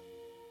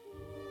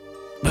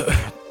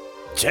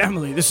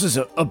 Tamley, this is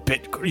a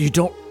bit... You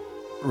don't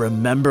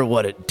remember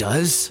what it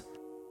does?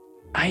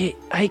 I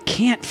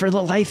can't for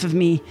the life of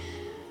me.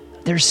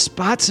 There's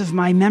spots of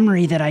my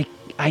memory that I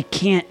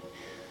can't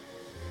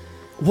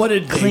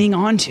cling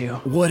on to.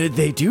 What did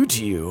they do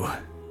to you?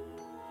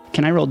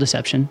 Can I roll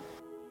deception?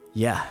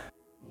 Yeah.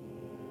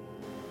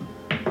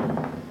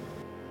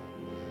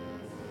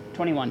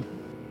 21.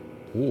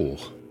 Ooh.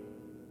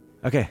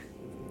 Okay.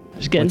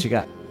 That's good. What you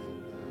got?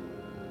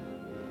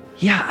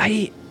 Yeah,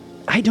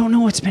 I don't know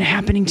what's been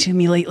happening to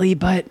me lately,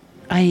 but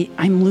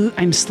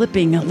I'm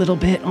slipping a little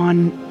bit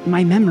on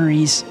my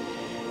memories,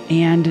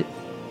 and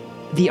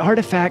the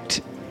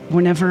artifact,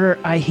 whenever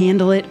I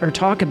handle it or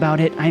talk about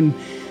it, I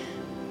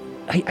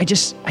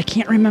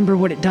can't remember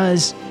what it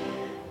does,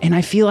 and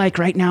I feel like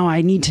right now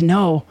I need to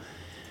know,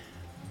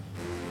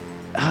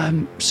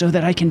 so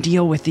that I can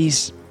deal with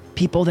these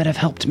people that have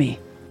helped me.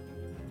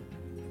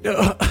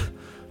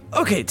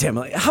 Okay,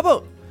 Tamley,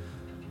 how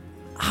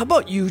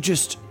about you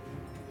just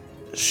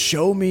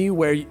show me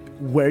where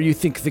you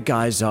think the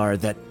guys are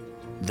that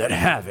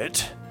have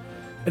it,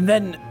 and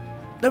then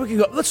we can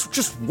go. Let's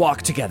just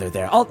walk together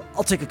there.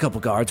 I'll take a couple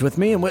guards with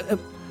me, and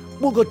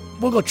we'll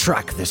go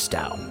track this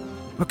down.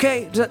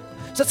 Okay? Does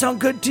that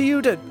sound good to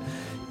you, to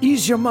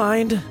ease your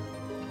mind?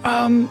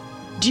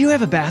 Do you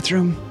have a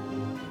bathroom?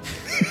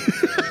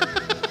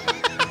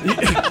 You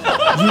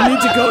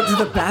need to go to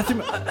the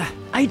bathroom.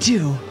 I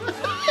do.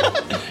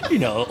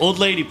 Old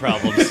lady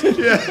problems.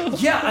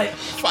 Yeah,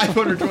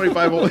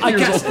 525 years I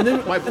guess. old.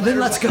 And then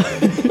let's go.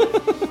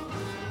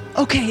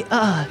 Okay,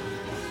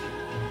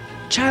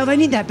 child, I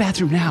need that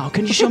bathroom now.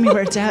 Can you show me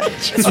where it's at?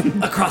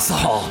 Across the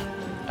hall.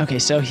 Okay,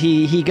 so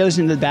he goes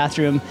into the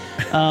bathroom,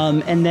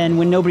 and then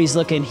when nobody's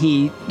looking,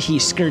 he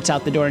skirts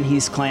out the door and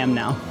he's clam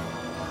now.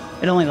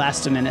 It only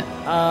lasts a minute.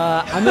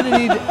 I'm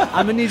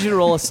gonna need you to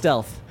roll a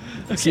stealth.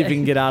 Okay. See if you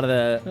can get out of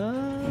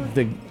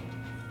the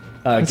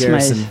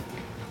garrison.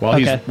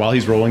 While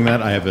he's rolling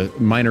that, I have a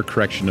minor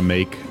correction to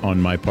make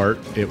on my part.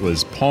 It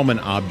was palm an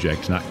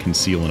object, not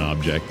conceal an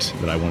object,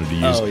 that I wanted to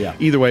use. Oh, yeah.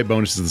 Either way,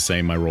 bonus is the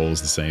same. My roll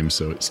is the same,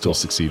 so it still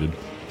succeeded.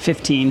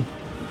 15.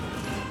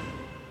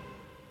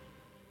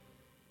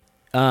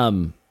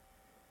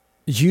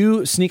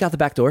 You sneak out the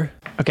back door.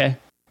 Okay.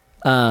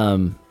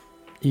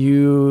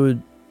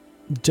 You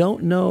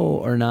don't know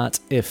or not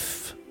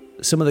if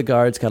some of the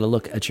guards got a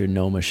look at your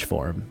gnomish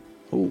form.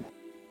 Ooh.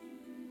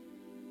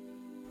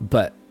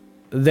 But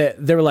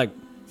they were like,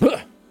 huh,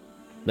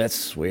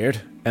 that's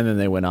weird. And then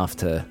they went off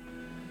to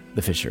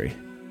the fishery.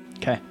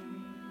 Okay.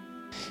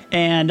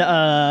 And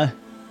I'm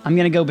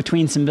going to go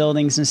between some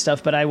buildings and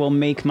stuff, but I will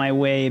make my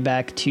way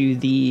back to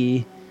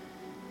the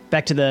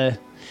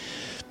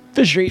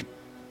fishery.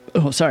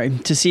 Oh, sorry.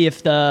 To see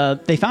if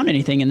they found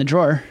anything in the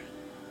drawer.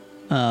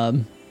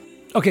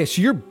 Okay,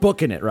 so you're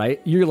booking it,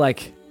 right? You're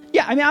like...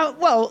 Yeah, I mean,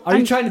 Are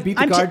you trying to beat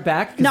the guard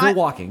back? Because they're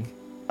walking.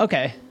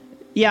 Okay.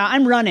 Yeah,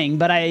 I'm running,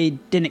 but I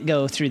didn't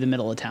go through the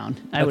middle of town.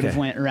 I would have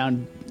went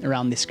around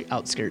the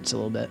outskirts a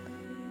little bit.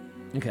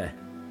 Okay.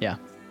 Yeah.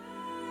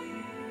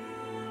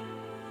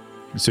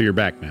 So you're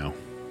back now.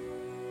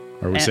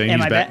 Are we saying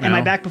he's back now? Am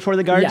I back before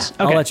the guards?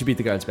 Yeah, I'll let you beat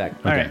the guards back.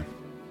 All right.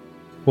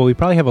 Well, we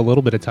probably have a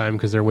little bit of time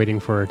because they're waiting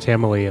for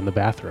Tamale in the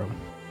bathroom.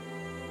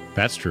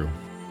 That's true.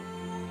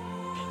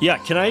 Yeah,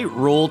 can I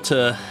roll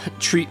to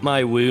treat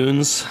my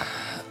wounds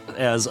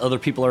as other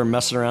people are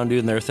messing around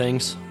doing their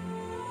things?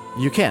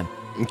 You can.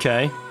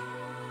 Okay.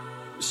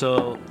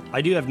 So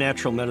I do have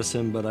natural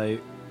medicine, but I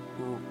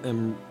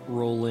am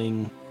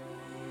rolling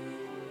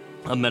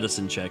a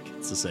medicine check.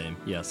 It's the same.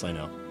 Yes, I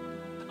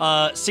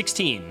know.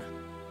 16.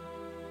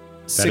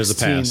 That is a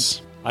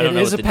pass. I don't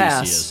know It what is the a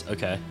pass. DC is.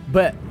 Okay.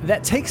 But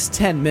that takes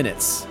 10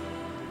 minutes.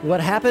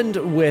 What happened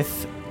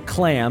with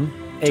Clam,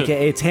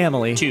 a.k.a.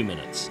 Tamale, 2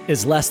 minutes.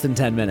 is less than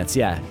 10 minutes,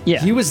 yeah. Yeah.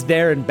 He was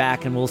there and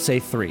back, and we'll say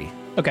 3.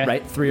 Okay.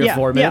 Right? 3 or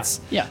 4 minutes?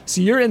 Yeah.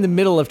 So you're in the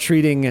middle of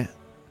treating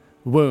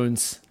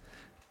wounds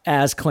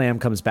as Clam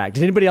comes back.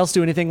 Did anybody else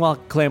do anything while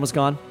Clam was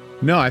gone?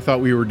 No, I thought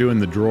we were doing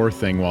the drawer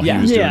thing while he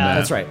was doing that.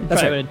 That's right.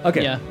 That's Probably right. would,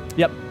 Okay. yeah.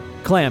 Yep.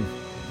 Clam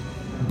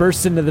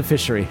bursts into the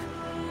fishery,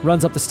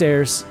 runs up the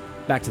stairs,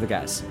 back to the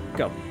guys.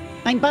 Go.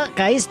 I'm back,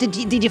 guys.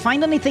 Did you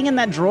find anything in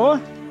that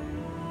drawer?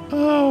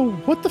 Oh,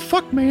 what the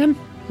fuck, man?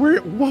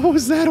 What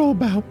was that all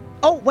about?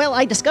 Oh, well,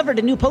 I discovered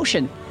a new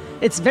potion.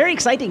 It's very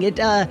exciting.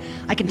 I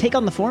can take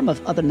on the form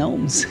of other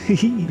gnomes.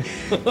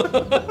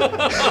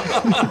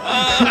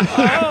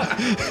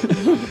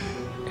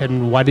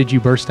 And why did you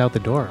burst out the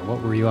door?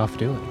 What were you off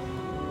doing?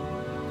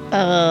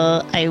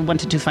 I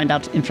wanted to find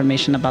out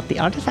information about the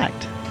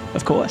artifact,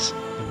 of course.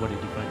 And what did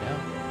you find out?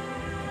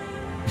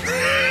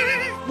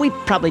 We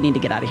probably need to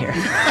get out of here.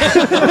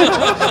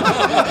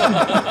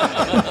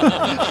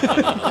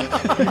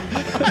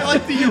 I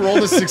like that you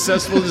rolled a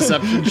successful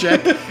deception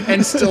check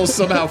and still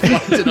somehow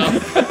fucked it up.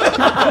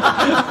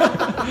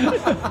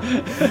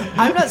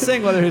 I'm not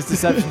saying whether his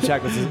deception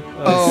check was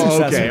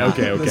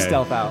okay. The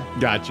stealth out.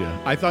 Gotcha.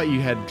 I thought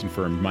you had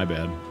confirmed. My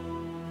bad.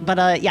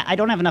 But yeah, I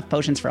don't have enough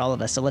potions for all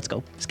of us, so let's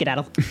go.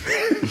 Skedaddle.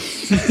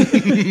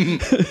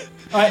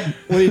 All right,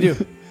 what do you do?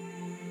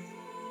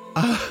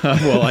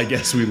 Well, I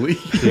guess we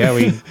leave. Yeah,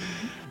 we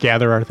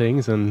gather our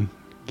things and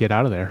get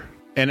out of there.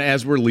 And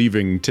as we're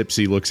leaving,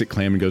 Tipsy looks at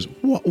Clam and goes,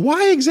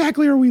 why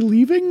exactly are we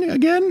leaving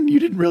again? You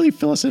didn't really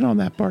fill us in on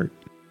that part.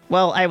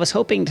 Well, I was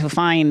hoping to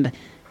find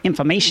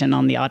information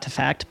on the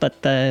artifact,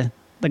 but the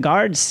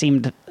guards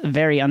seemed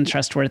very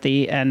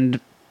untrustworthy,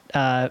 and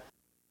I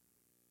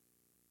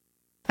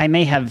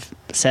may have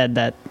said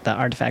that the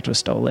artifact was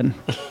stolen.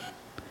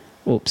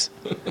 Oops.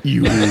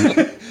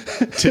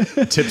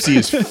 Tipsy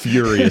is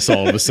furious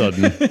all of a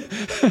sudden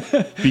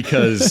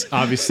because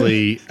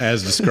obviously,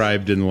 as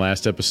described in the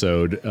last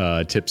episode,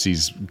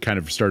 Tipsy's kind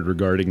of started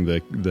regarding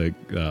the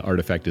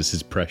artifact as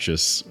his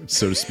precious,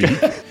 so to speak.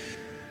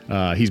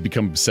 He's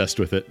become obsessed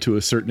with it to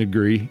a certain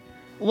degree.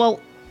 Well,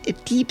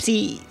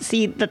 Tipsy,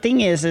 see, the thing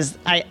is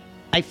I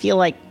feel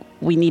like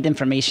we need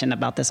information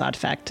about this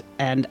artifact,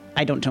 and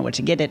I don't know where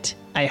to get it.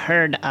 I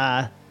heard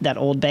that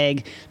old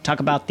bag talk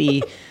about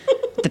the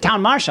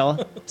town marshal,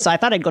 so I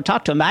thought I'd go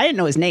talk to him. I didn't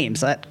know his name,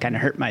 so that kind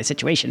of hurt my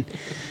situation.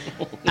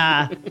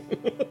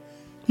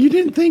 You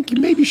didn't think you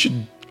maybe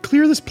should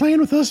clear this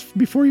plan with us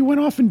before you went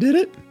off and did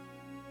it?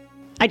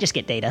 I just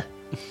get data.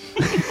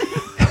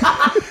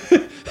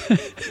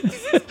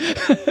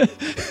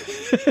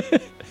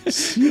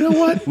 You know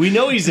what? We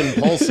know he's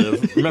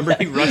impulsive. Remember,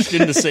 he rushed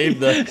in to save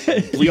the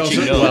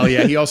bleaching gnome. Well,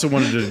 yeah, he also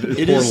wanted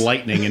to pour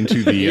lightning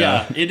into the...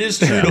 Yeah, it is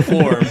true to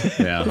form.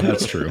 Yeah,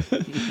 that's true.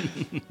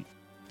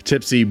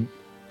 Tipsy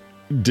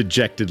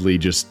dejectedly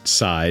just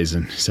sighs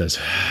and says,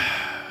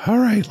 all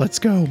right, let's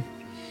go.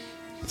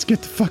 Let's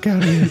get the fuck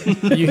out of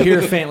here. You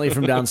hear faintly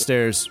from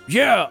downstairs,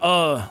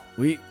 yeah,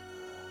 we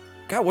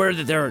got word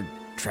that there are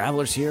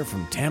travelers here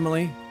from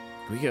Tamale.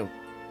 Can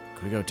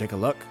we go take a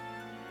look?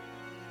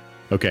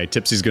 Okay,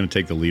 Tipsy's going to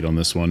take the lead on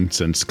this one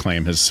since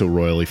Clam has so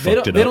royally fucked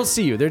it up. They don't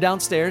see you. They're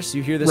downstairs.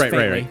 You hear this faintly.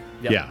 Right.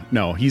 Yep. Yeah,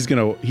 no, he's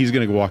gonna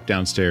go walk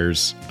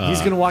downstairs. He's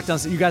going to walk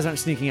downstairs. You guys aren't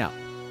sneaking out.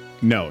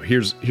 No,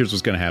 here's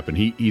what's going to happen.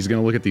 He's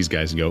going to look at these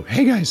guys and go,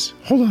 hey guys,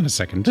 hold on a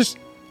second. Just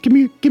give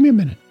me a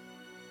minute.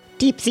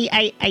 Deepsy,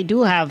 I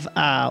do have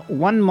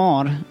one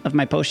more of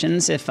my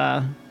potions. If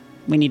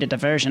we need a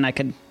diversion, I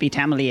could be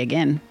Tamale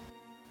again.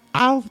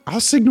 I'll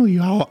signal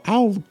you.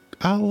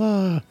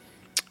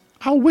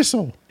 I'll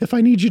whistle if I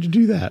need you to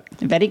do that.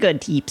 Very good,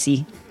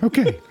 Deepsy.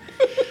 Okay.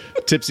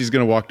 Tipsy's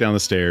going to walk down the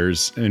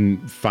stairs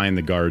and find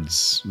the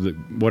guards.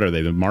 What are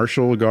they? The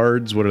martial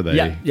guards? What are they?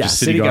 Yeah, Just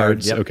city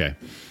guards. Yep. Okay.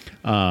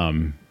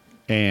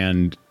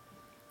 And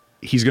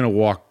he's going to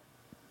walk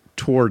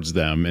towards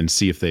them and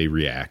see if they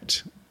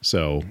react.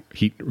 So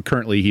he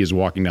is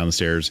walking down the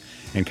stairs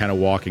and kind of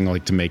walking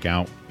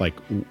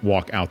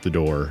walk out the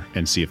door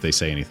and see if they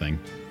say anything.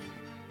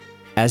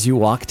 As you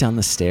walk down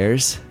the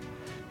stairs,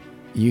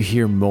 you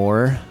hear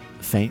more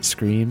faint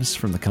screams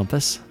from the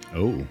compass.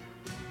 Oh.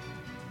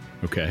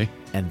 Okay.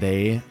 And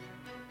they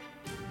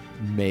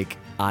make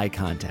eye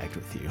contact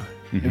with you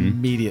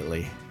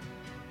immediately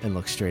and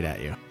look straight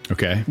at you.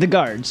 Okay. The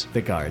guards.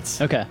 The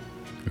guards. Okay.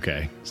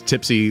 Okay.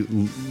 Tipsy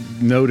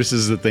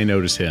notices that they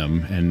notice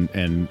him,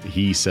 and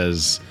he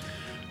says,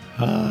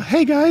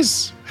 hey,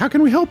 guys, how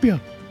can we help you?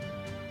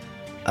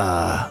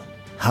 How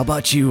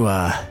about you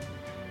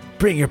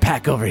bring your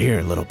pack over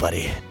here, little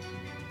buddy?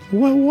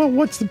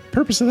 What's the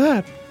purpose of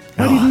that?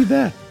 Why do you need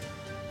that?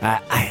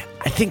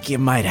 I think you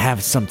might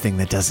have something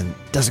that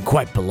doesn't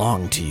quite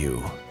belong to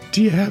you.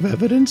 Do you have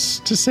evidence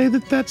to say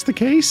that that's the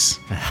case?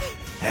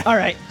 All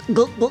right.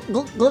 Gulp, gulp,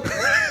 gulp, gulp.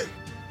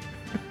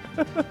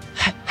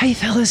 Hi,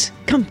 fellas.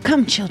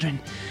 Come, children.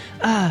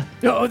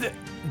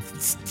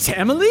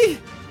 Tamily?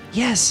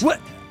 Yes. What?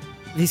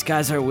 These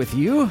guys are with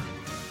you?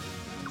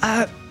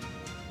 I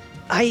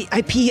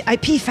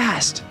pee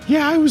fast.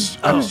 Yeah, I was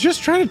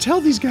just trying to tell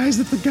these guys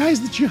that the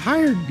guys that you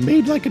hired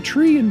made like a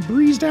tree and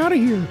breezed out of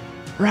here.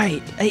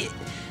 Right.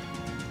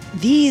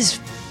 These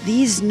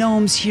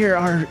gnomes here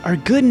are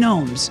good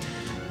gnomes.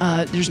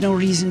 There's no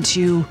reason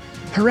to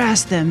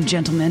harass them,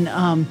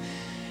 gentlemen.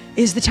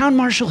 Is the town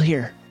marshal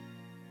here?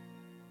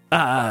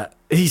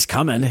 He's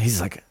coming.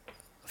 He's like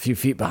a few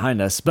feet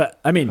behind us. But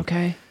I mean,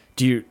 Okay.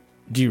 Do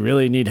you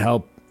really need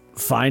help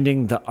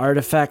finding the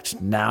artifact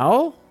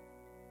now?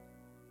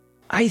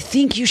 I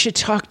think you should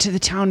talk to the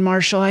town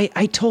marshal. I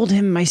told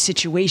him my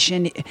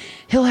situation.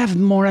 He'll have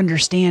more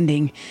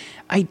understanding.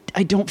 I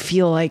don't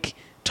feel like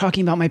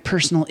talking about my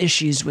personal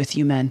issues with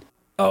you men.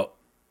 Oh,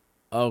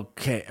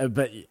 okay.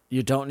 But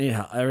you don't need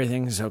help.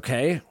 Everything's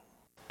okay?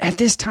 At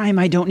this time,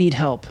 I don't need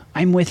help.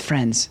 I'm with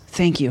friends.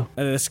 Thank you.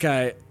 This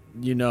guy,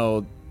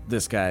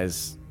 this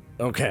guy's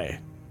okay.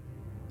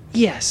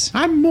 Yes.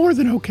 I'm more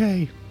than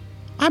okay.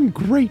 I'm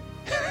great.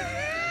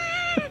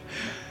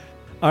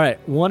 All right,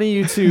 one of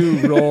you two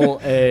roll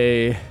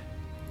a...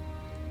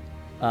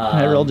 Can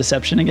I roll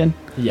deception again?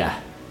 Yeah,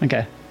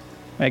 Okay.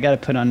 I got to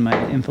put on my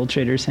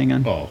infiltrators. Hang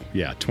on. Oh,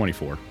 yeah,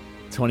 24.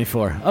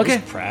 24. Okay.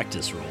 Those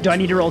practice rolls. Do I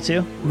need to roll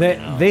too? They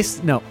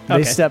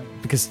Okay. step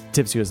because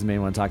Tipsy was the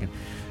main one talking.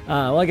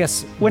 Well, I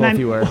guess When both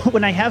you were.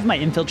 when I have my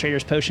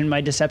infiltrators potion,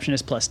 my deception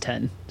is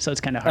 +10, so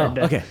it's kind of hard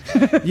to. Okay.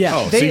 Yeah.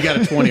 Oh, so you got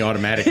a 20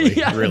 automatically.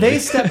 Yeah. Really? They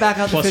step back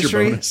out the Plus your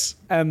fishery bonus.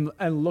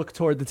 and look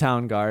toward the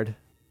town guard.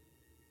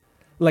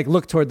 Like,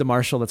 look toward the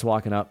marshal that's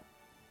walking up.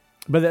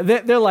 But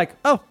they're like,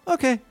 oh,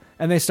 okay.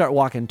 And they start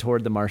walking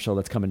toward the marshal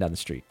that's coming down the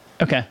street.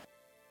 Okay.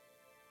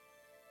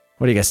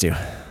 What do you guys do?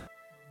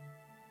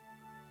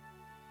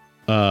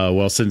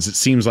 Well, since it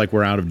seems like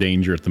we're out of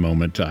danger at the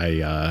moment,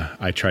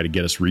 I try to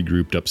get us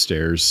regrouped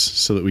upstairs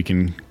so that we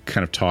can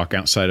kind of talk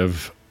outside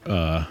of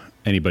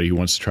anybody who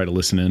wants to try to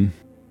listen in.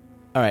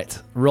 All right.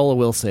 Roll a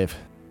will save.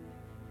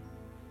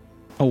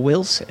 A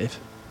will save.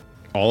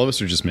 All of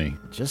us or just me?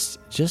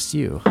 Just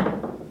you.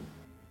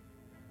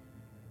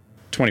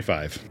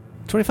 25.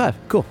 25.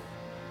 Cool.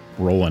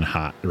 Rolling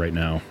hot right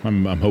now.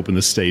 I'm hoping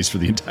this stays for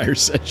the entire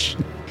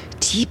session.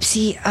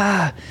 Tipsy,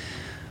 So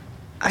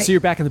you're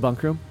back in the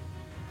bunk room?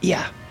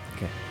 yeah.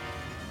 Okay.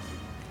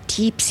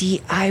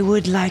 Tipsy, I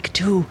would like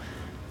to,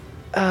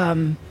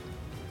 I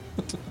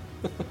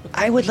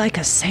would like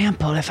a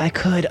sample, if I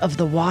could, of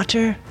the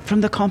water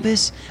from the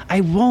compass.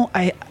 I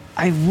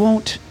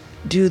won't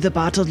do the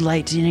bottled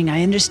lightning,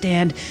 I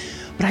understand,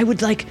 but I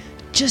would like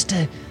just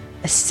a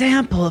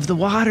sample of the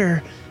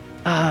water.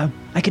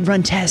 I could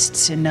run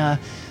tests and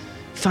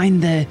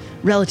find the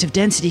relative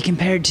density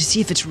compared to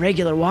see if it's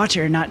regular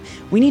water or not.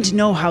 We need to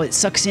know how it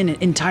sucks in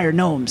entire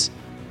gnomes.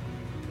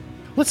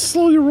 Let's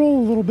slow your roll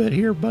a little bit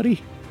here,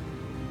 buddy.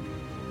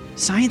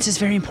 Science is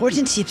very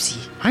important, Tipsy.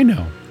 I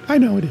know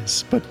it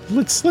is, but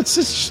let's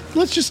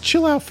just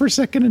chill out for a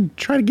second and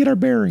try to get our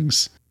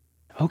bearings.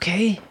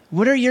 Okay,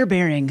 what are your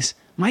bearings?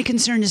 My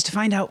concern is to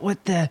find out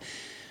what the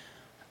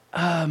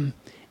and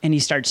he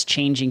starts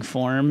changing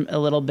form a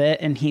little bit,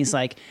 and he's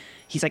like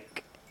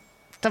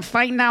to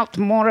find out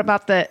more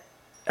about the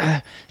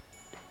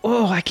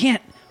I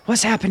can't.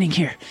 What's happening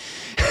here?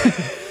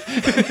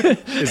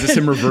 Is this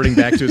him reverting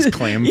back to his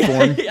clam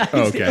form? yeah,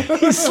 Oh, okay.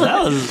 That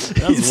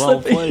was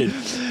well played.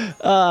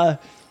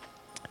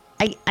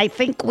 I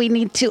think we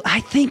need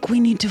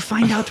to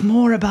find out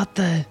more about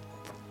the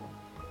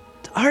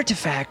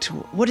artifact.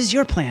 What is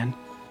your plan?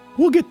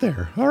 We'll get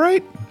there, all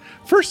right?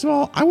 First of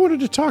all, I wanted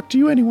to talk to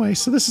you anyway,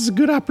 so this is a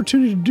good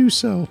opportunity to do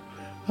so.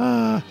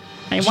 I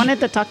wanted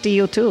to talk to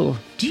you too.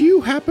 Do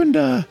you happen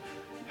to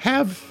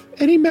have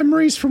any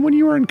memories from when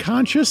you were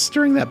unconscious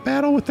during that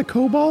battle with the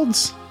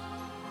kobolds?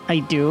 I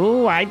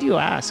do. Why do you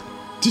ask?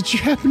 Did you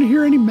happen to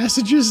hear any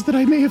messages that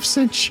I may have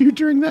sent you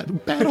during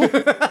that battle?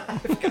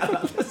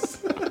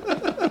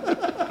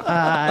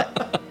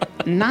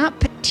 Not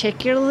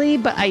particularly,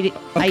 but I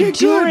Okay,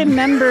 do good.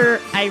 remember.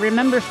 I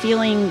remember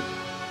feeling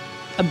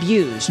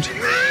abused.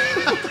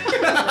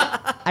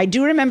 I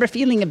do remember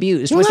feeling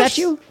abused. Was that that's-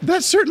 you?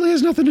 That certainly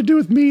has nothing to do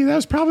with me. That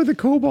was probably the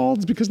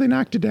kobolds because they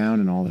knocked it down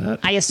and all that.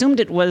 I assumed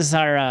it was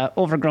our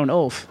overgrown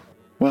oaf.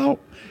 Well,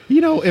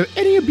 if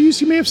any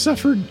abuse you may have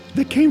suffered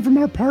that came from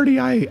our party,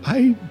 I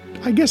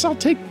guess I'll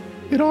take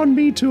it on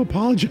me to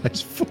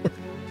apologize for.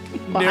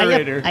 Well,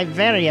 Narrator. I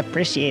very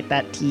appreciate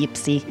that,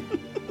 Teepsy.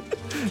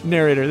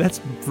 Narrator, that's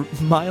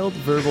mild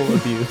verbal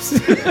abuse.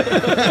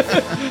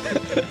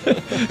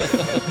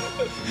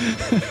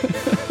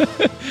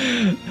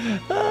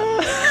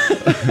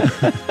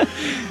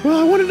 Well,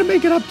 I wanted to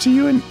make it up to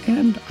you,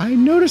 and I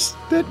noticed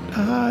that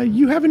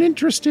you have an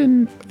interest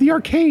in the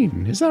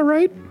arcane. Is that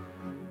right?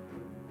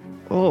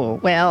 Oh,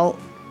 well,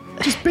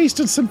 Just based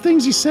on some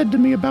things you said to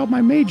me about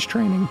my mage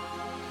training.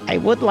 I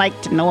would like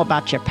to know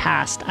about your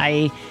past.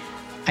 I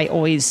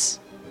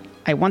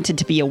wanted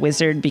to be a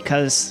wizard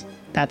because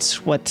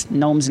that's what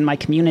gnomes in my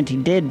community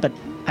did, but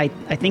I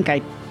think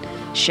I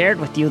shared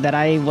with you that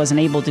I wasn't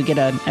able to get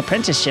an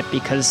apprenticeship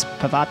because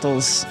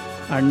Paavatls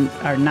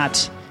are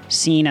not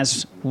seen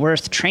as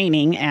worth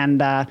training, and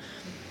but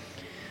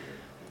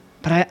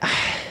I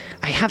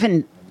have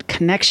a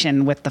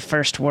connection with the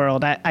first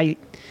world.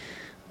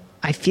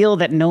 I feel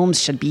that gnomes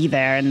should be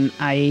there, and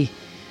I've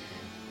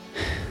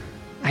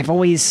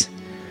always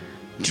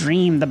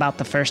dreamed about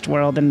the first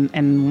world,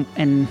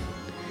 and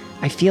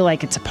I feel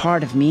like it's a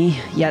part of me,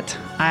 yet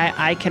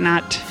I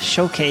cannot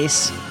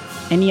showcase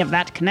any of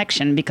that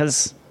connection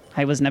because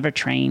I was never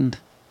trained.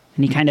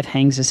 And he kind of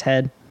hangs his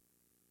head.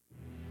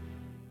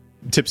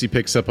 Tipsy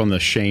picks up on the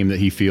shame that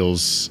he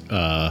feels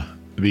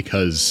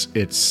because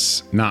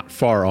it's not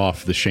far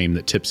off the shame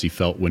that Tipsy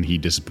felt when he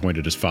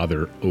disappointed his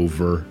father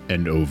over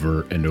and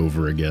over and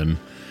over again.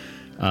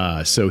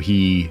 So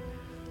he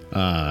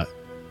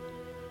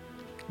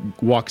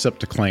walks up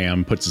to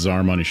Clam, puts his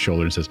arm on his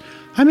shoulder, and says,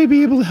 I may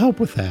be able to help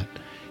with that.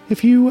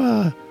 If you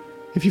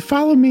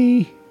follow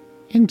me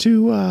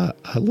into a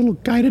little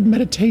guided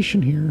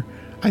meditation here,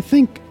 I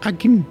think I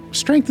can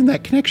strengthen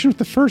that connection with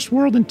the first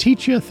world and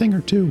teach you a thing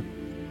or two.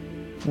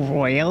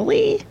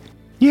 Really?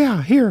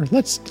 Yeah, here,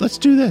 let's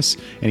do this.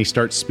 and he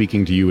starts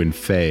speaking to you in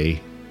Fey,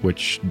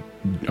 which,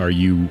 are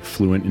you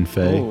fluent in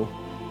Fey?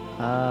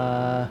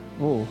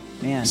 Oh,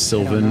 man.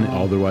 Sylvan, I don't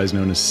know. otherwise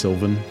known as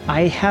Sylvan.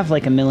 I have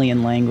like a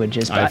million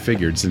languages, I but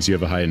figured since you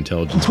have a high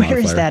intelligence where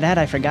modifier. is that at?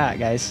 I forgot,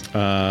 guys.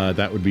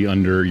 That would be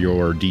under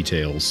your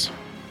details.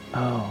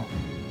 Oh.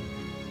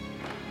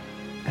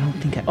 I don't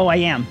think I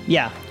am.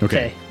 Yeah.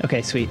 Okay.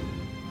 Okay, sweet.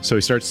 So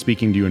he starts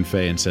speaking to you in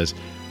Fey and says,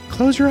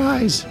 Close your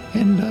eyes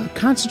and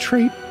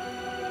concentrate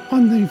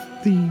on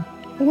the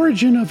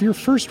origin of your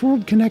first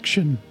world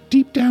connection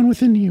deep down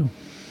within you.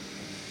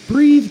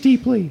 Breathe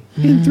deeply,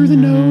 in through the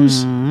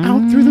nose,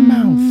 out through the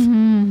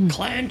mouth.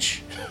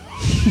 Clench.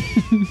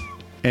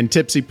 and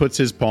Tipsy puts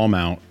his palm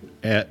out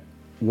at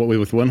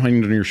with one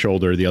hand on your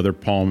shoulder, the other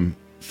palm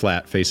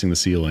flat facing the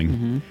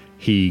ceiling.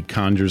 He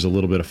conjures a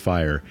little bit of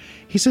fire.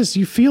 He says,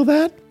 you feel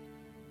that?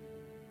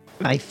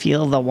 I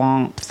feel the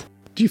warmth.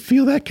 Do you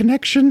feel that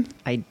connection?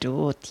 I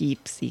do,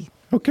 Teepsy.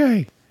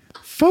 Okay.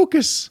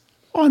 Focus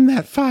on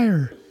that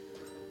fire.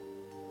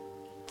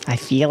 I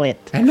feel it.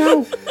 And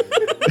now,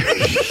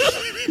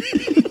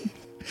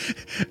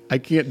 I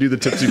can't do the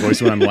Tipsy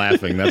voice when I'm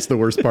laughing. That's the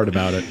worst part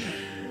about it.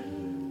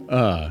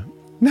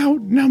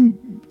 now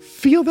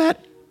feel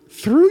that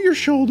through your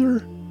shoulder,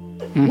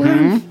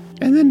 and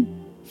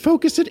then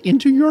focus it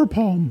into your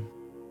palm.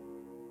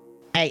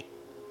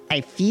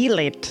 I feel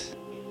it.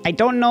 I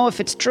don't know if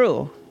it's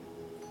true.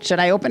 Should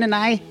I open an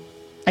eye?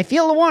 I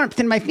feel the warmth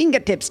in my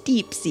fingertips,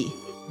 Teepsy.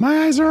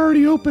 My eyes are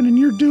already open and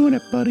you're doing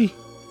it, buddy.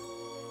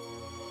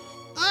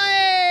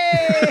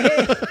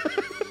 Hey!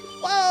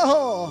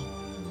 Whoa!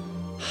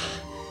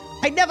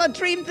 I never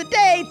dreamed the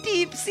day,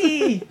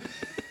 Teepsy.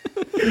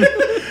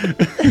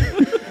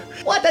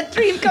 What a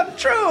dream come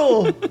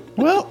true!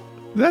 Well,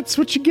 that's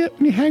what you get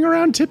when you hang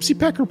around Tipsy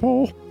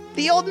Peckerpole.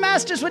 The old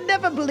masters would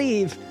never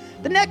believe.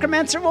 The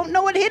necromancer won't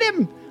know what hit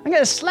him. I'm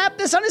gonna slap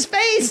this on his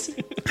face. Do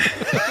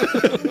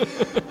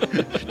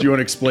you want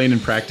to explain in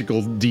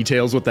practical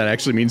details what that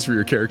actually means for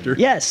your character?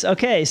 Yes,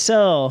 okay,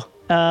 so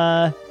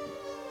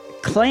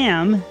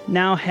Clam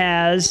now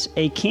has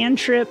a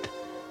cantrip.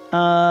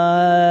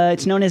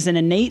 It's known as an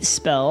innate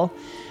spell.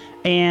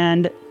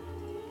 And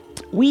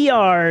we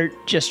are,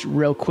 just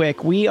real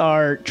quick, we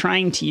are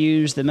trying to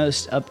use the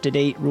most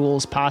up-to-date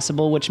rules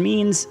possible, which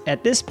means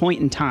at this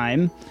point in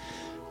time,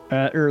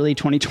 early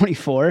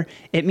 2024,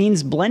 it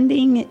means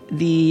blending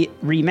the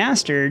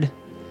remastered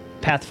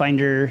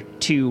Pathfinder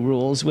 2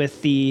 rules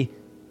with the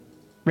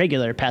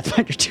regular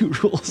Pathfinder 2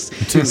 rules.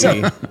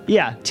 2E.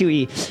 Yeah,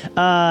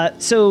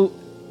 2E. So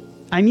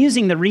I'm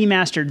using the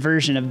remastered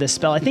version of this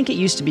spell. I think it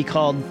used to be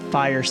called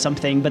Fire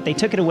something, but they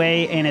took it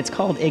away and it's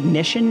called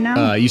Ignition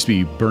now. It used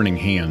to be Burning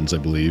Hands, I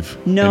believe.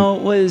 No,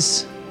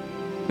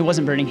 it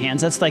wasn't Burning Hands.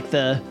 That's like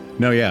the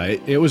No, yeah,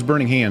 it was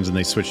burning hands, and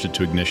they switched it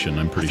to ignition.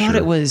 I'm pretty I thought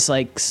sure. it was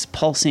like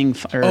pulsing.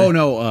 Oh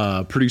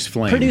no, produce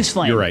flame. Produce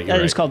flame. You're right.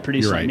 It was called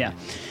produce You're flame. right.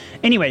 Yeah.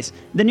 Anyways,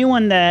 the new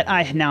one that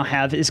I now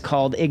have is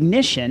called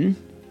ignition,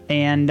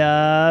 and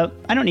I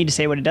don't need to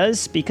say what it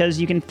does because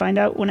you can find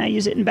out when I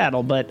use it in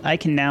battle. But I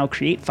can now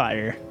create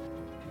fire.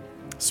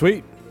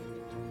 Sweet.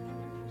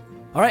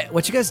 All right,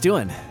 what you guys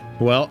doing?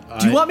 Well,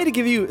 Do you want me to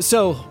give you...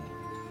 So,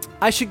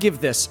 I should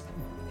give this.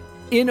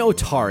 In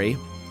Otari,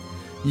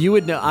 you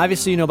would know...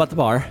 Obviously, you know about the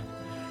bar,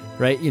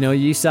 right? You know,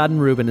 Yisad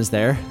and Ruben is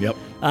there. Yep.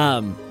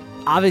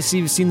 Obviously,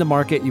 you've seen the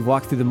market. You've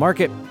walked through the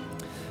market.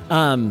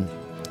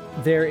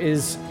 There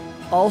is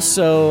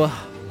also...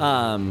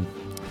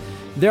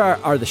 there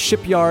are the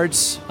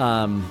shipyards,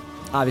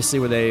 obviously,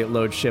 where they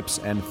load ships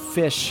and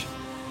fish.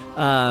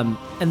 And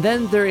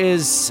then there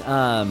is...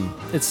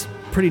 it's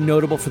pretty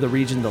notable for the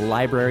region, the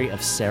Library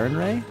of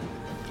Sarenrae.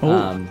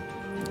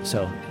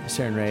 So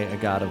Sarenrae, a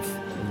god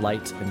of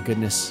light and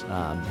goodness,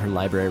 her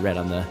library right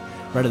on the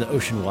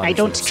ocean water. I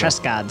don't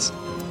trust gods.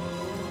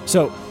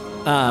 So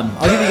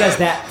I'll give you guys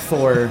that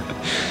for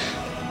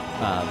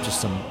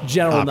just some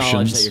general knowledge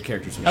Options. that your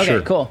characters will Okay,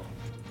 Sure. cool.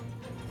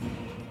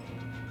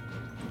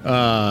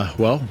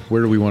 Well,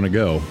 where do we want to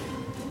go?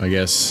 I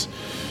guess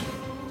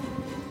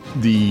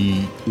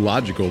the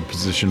logical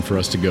position for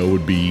us to go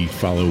would be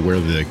follow where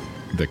the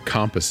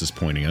compass is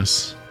pointing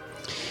us.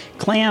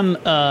 Clam,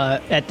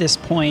 at this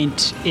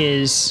point,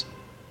 is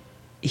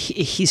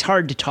he's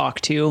hard to talk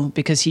to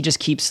because he just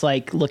keeps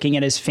like looking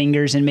at his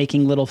fingers and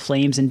making little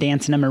flames and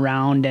dancing them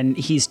around, and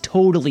he's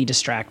totally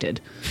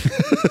distracted.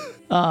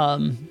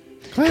 Clam,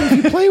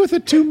 if you play with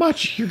it too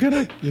much, you're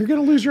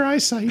gonna lose your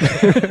eyesight.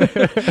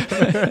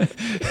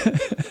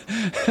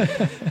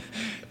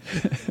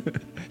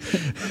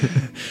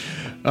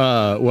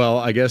 Well,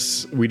 I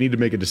guess we need to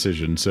make a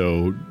decision.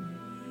 So,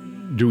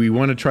 do we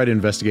want to try to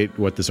investigate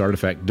what this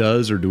artifact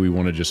does, or do we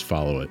want to just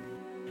follow it?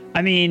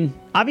 I mean,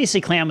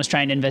 obviously Clam was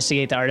trying to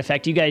investigate the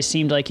artifact. You guys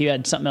seemed like you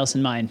had something else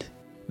in mind.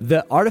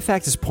 The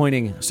artifact is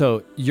pointing...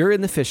 So you're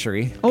in the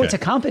fishery. Oh, it's a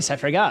compass. I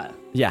forgot.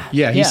 Yeah.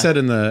 Yeah, he Yeah. said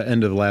in the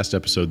end of the last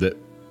episode that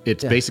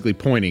it's basically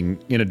pointing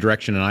in a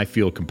direction, and I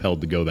feel compelled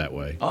to go that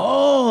way.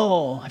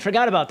 Oh, I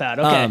forgot about that.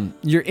 Okay.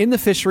 You're in the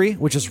fishery,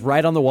 which is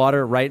right on the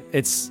water.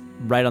 It's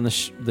right on the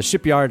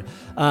shipyard.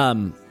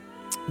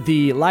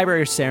 The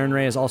Library of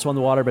Sarenrae is also on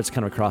the water, but it's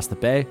kind of across the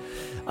bay.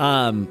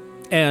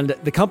 And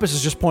the compass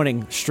is just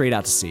pointing straight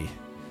out to sea.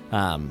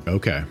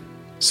 Okay.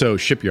 So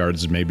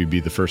shipyards would maybe be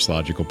the first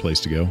logical place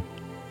to go.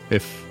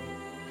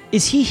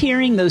 Is he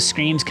hearing those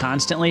screams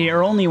constantly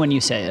or only when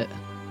you say it?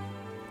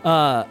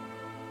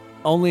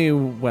 Only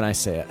when I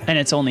say it. And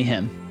it's only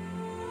him.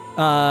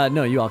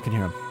 No, you all can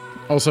hear him.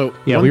 Also,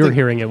 Yeah, one we were thing-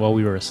 hearing it while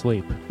we were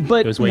asleep.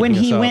 But It was when waking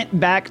he us up. went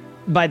back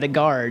by the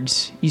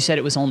guards, you said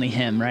it was only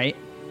him, right?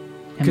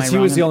 Am I Because he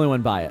wrong was on the that? only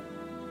one by it.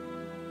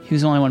 He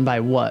was the only one by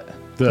what?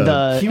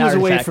 The- He was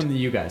away artifact. from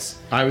you guys.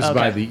 I was Okay.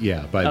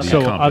 by the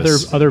So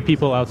compass. other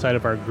people outside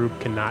of our group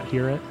cannot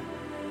hear it?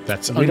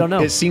 We don't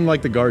know. It seemed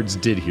like the guards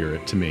did hear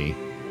it to me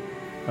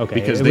Okay.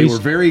 because at they least- were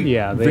very,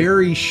 yeah, they,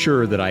 very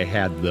sure that I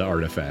had the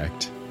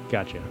artifact.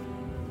 Gotcha.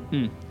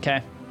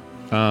 Okay.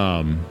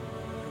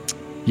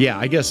 Yeah,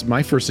 I guess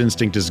my first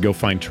instinct is to go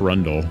find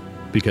Turundle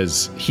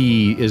because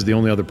he is the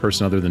only other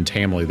person other than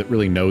Tamley that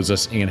really knows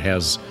us and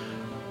has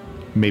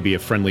maybe a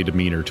friendly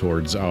demeanor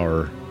towards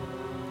our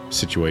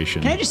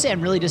situation. Can I just say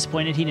I'm really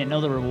disappointed he didn't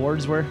know the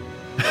rewards were?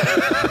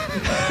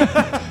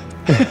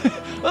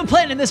 I'm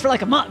planning this for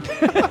like a month.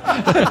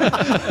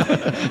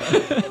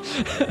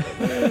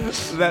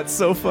 That's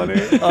so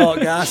funny. Oh,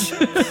 gosh. I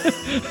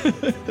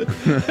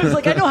was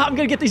like, I know how I'm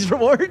going to get these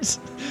rewards.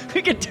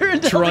 We can turn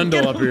to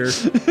Turundle up here.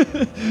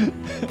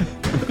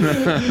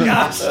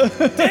 Gosh.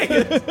 Dang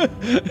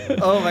it.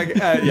 Oh, my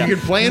God. You can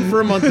plan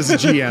for a month as a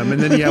GM, and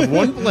then you have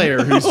one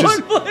player who's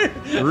just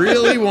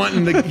really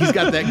wanting to. He's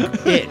got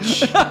that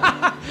itch.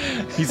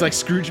 He's like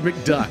Scrooge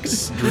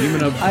McDucks,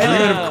 dreaming of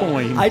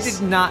coins. I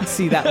did not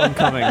see that one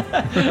coming.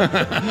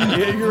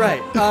 Yeah, you're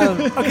right.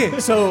 Okay,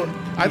 so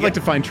I'd like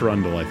to find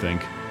Turundle, I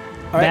think.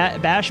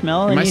 Bash,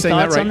 Mel, Am I any saying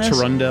that thoughts right? on this?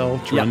 Turundle?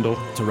 Turundle?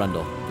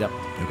 Turundle. Yep.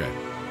 Okay.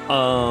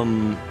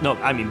 No,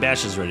 I mean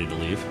Bash is ready to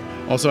leave.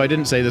 Also, I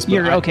didn't say this, but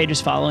You're okay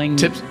just following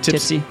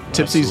Tipsy?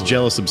 Tipsy's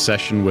jealous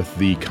obsession with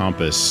the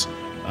compass.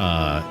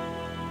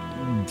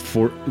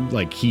 For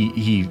like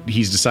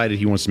he's decided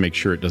he wants to make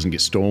sure it doesn't get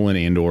stolen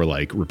and or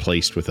like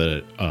replaced with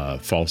a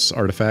false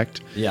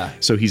artifact. Yeah.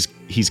 So he's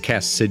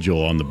cast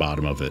sigil on the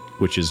bottom of it,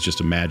 which is just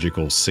a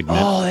magical signet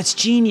Oh, that's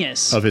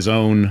genius. of his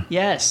own.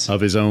 Yes. Of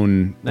his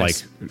own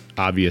Nice. like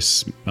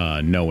obvious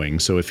knowing.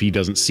 So if he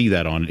doesn't see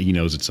that on it, he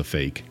knows it's a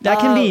fake. That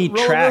can be roll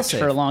a will tracked save.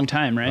 for a long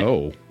time, right?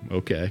 Oh,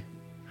 okay.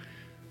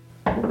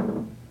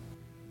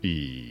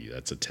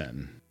 That's a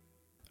 10.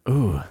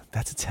 Ooh,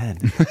 that's a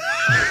 10.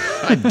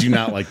 I do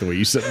not like the way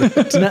you said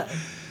that.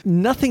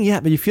 Nothing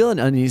yet, but you feel an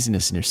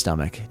uneasiness in your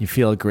stomach. You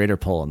feel a greater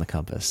pull on the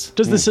compass.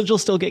 Does the sigil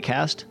still get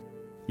cast?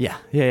 Yeah.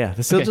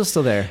 The sigil's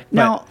still there. but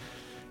Now,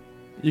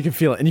 you can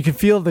feel it, and you can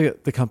feel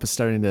the compass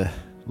starting to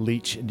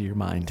leach into your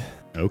mind.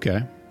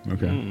 Okay.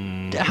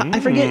 Okay. I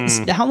forget,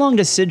 how long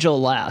does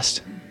sigil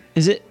last?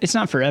 It's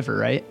not forever,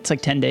 right? It's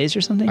like 10 days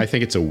or something? I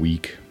think it's a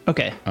week.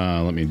 Okay.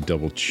 Let me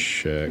double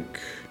check.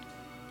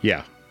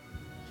 Yeah.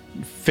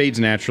 Fades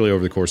naturally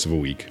over the course of a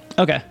week.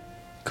 Okay.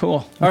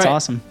 Cool. That's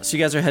awesome. So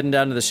you guys are heading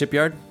down to the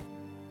shipyard?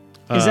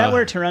 Is that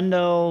where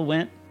Turundel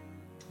went?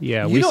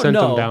 Yeah, You we don't sent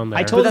know. them down there.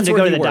 I told him that's to where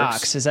go to he the works.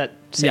 docks. Is that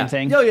same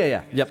thing? Oh,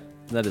 yeah. Yep.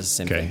 That is the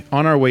same Okay. thing.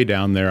 On our way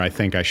down there, I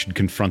think I should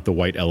confront the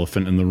white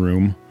elephant in the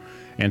room.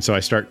 And so I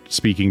start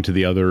speaking to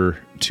the other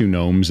two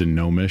gnomes in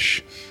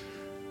Gnomish.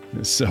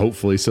 So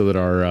hopefully so that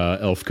our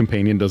elf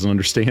companion doesn't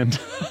understand.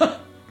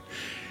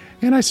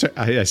 And I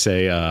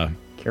say,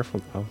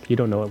 Careful, though. You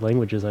don't know what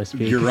languages I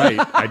speak. you're right,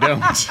 I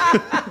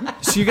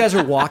don't. So you guys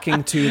are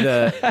walking to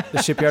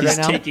the shipyard He's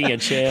right now? taking a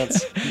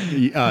chance.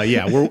 Yeah,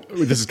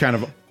 this is kind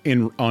of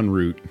en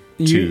route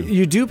to...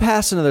 You do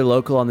pass another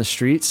local on the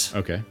streets.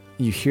 Okay.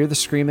 You hear the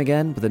scream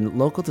again, but the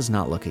local does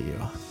not look at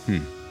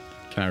you.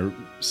 Can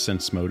I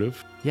sense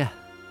motive? Yeah.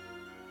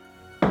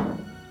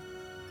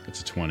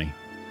 It's a 20.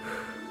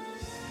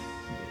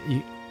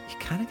 You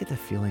kind of get the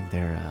feeling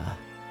they're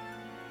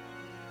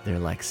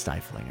like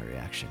stifling a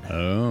reaction.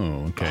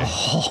 Oh, okay.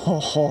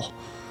 Oh,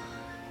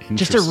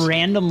 just a Interesting.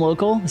 random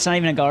local? It's not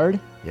even a guard?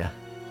 Yeah.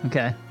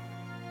 Okay.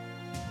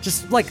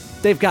 Just like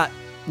they've got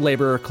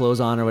laborer clothes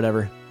on or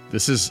whatever.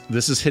 This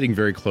is hitting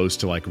very close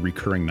to like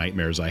recurring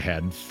nightmares I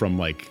had from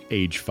like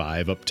age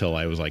 5 up till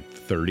I was like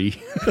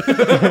 30.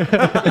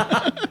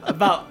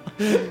 About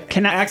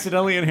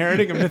accidentally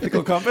inheriting a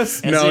mythical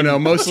compass? No,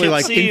 mostly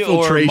like Tipsy or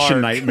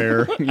infiltration Mark?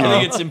 nightmare. You I know.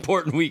 think it's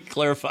important we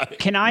clarify.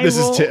 Can I This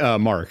roll? is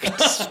Mark Can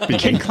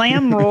speaking.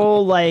 Clam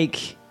roll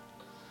like...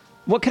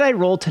 What could I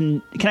roll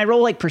to... Can I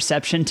roll like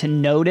perception to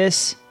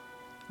notice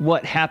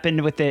what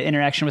happened with the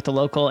interaction with the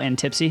local and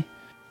Tipsy?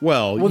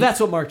 Well, That's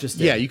what Mark just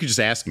did. yeah, you could just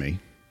ask me.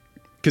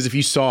 Because if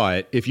you saw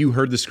it, if you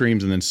heard the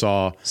screams and then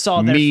saw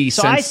Their, me,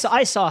 so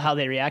I saw how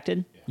they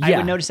reacted. I Yeah.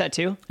 would notice that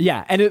too.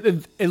 Yeah, and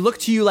it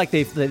looked to you like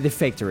they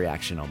faked a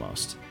reaction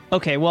almost.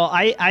 Okay, well,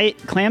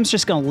 Clam's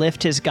just gonna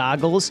lift his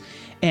goggles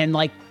and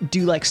like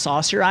do like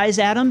saucer eyes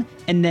at him,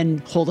 and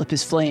then hold up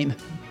his flame.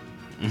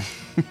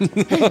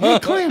 Hey,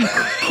 Clam,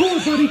 cool,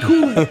 buddy,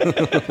 cool.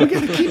 We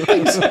gotta keep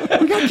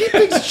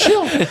things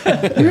chill.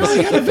 We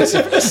only got a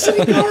visit from the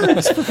city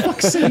guards, for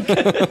fuck's sake.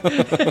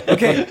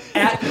 Okay,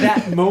 at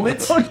that moment,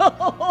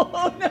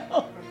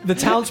 the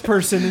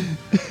townsperson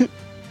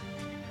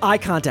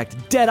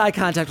dead eye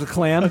contact with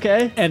Clam.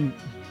 Okay. And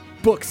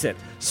books it.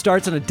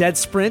 Starts on a dead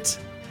sprint.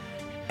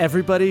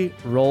 Everybody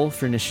roll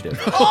for initiative.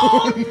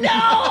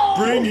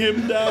 Bring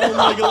him down,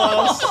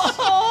 Legolas.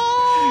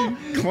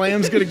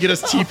 Clam's going to get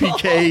us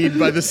TPK'd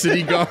by the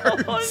city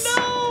guards.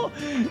 Oh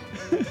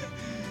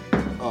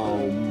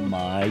Oh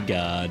my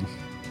god.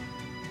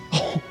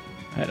 no!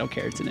 I don't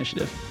care. It's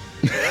initiative.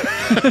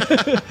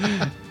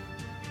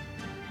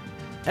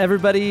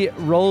 Everybody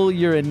roll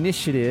your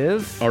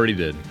initiative. Already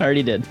did. I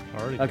already did.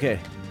 Okay.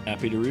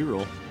 Happy to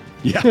reroll.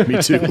 Yeah,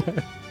 me too.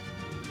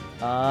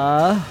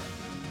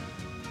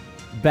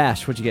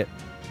 Bash, what'd you get?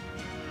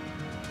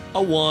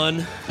 A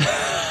 1.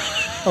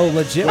 Oh,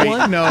 legit Wait,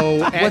 one? no.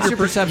 What's your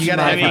perception You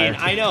gotta I modifier?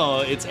 mean, I know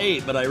it's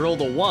 8, but I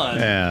rolled a 1.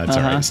 Yeah, it's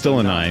all right. Still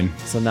a 9.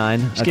 So 9.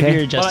 Just give me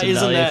your Okay. But adjusted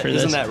value for this.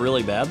 isn't that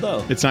really bad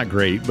though? It's not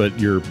great, but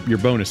your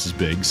bonus is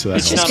big, so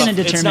that's It's just gonna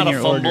it's determine not a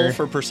your fumble order.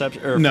 for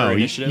perception or no. for You,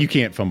 initiative. you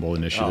can't fumble Oh,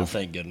 initiative.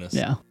 thank goodness.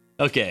 Yeah.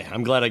 Okay,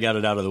 I'm glad I got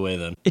it out of the way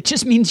then. It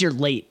just means you're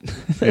late.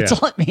 That's Yeah.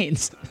 all it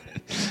means.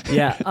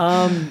 Yeah.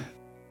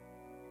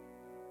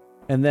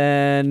 And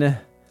then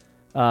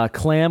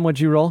Clam, what'd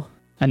you roll?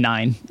 A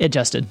 9.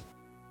 Adjusted.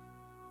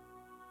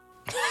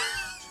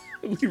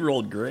 We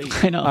rolled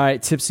great. I know. All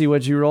right, Tipsy,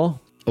 what'd you roll?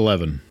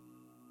 11.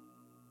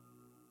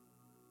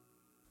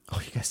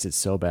 Oh, you guys did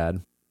so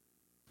bad.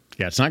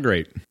 Yeah, it's not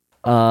great.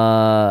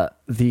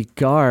 The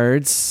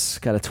guards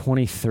got a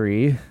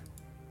 23.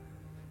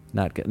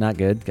 Not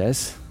good,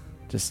 guys.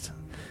 Just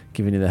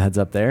giving you the heads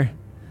up there.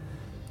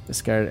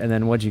 This guard, and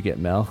then what'd you get,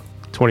 Mel?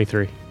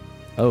 23.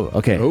 Oh,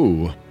 okay.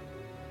 Oh,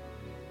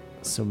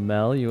 So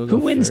Mel, you will go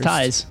Who wins first.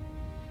 ties?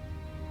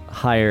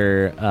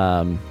 Higher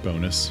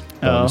bonus.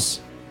 bonus.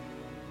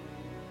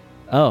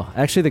 Oh,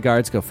 actually, the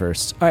guards go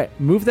first. All right,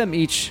 move them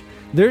each.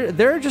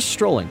 They're just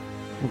strolling.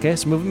 Okay,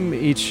 so move them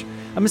each.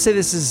 I'm gonna say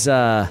this is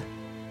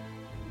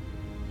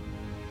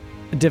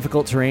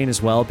difficult terrain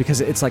as well because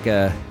it's like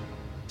a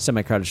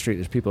semi-crowded street.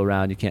 There's people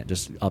around. You can't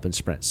just up and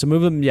sprint. So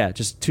move them, yeah,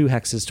 just 2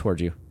 hexes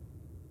towards you.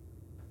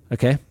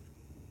 Okay,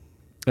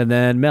 and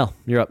then Mel,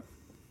 you're up.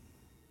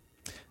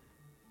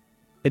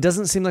 It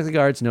doesn't seem like the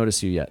guards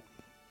notice you yet.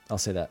 I'll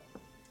say that.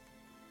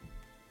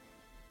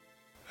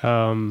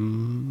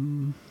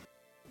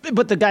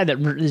 But the guy that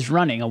is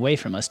running away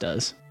from us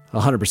does.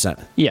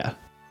 100%. Yeah.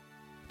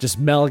 Just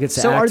Mel gets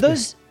to So act.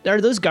 are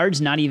those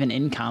guards not even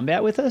in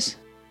combat with us?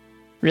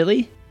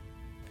 Really?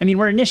 I mean,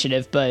 we're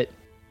initiative, but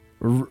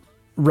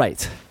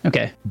Right.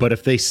 okay. But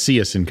if they see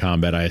us in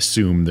combat, I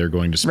assume they're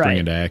going to spring Right.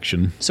 into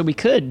action. So we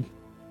could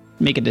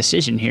make a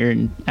decision here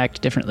and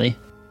act differently.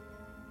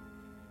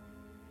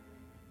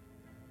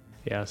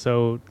 Yeah,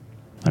 so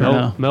I don't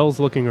know. Mel's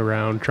looking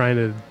around,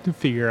 trying to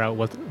figure out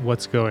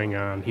what's going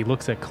on. He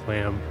looks at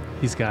Clam.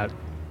 He's got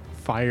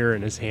fire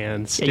in his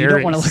hand. Yeah, you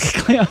don't want to look at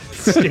Clam.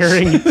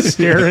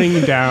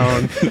 staring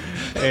down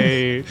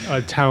a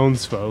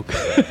townsfolk.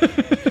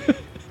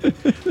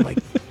 Like,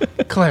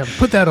 Clam,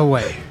 put that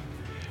away.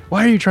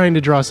 Why are you trying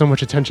to draw so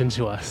much attention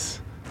to us?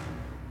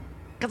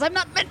 Because I'm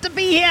not meant to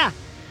be here.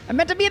 I'm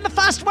meant to be in the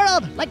fast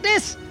world, like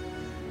this.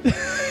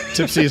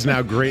 Tipsy is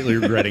now greatly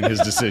regretting his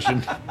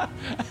decision.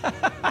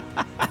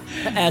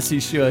 As he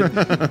should.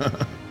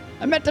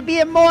 I'm meant to be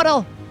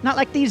immortal, not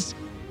like these,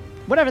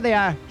 whatever they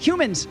are,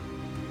 humans.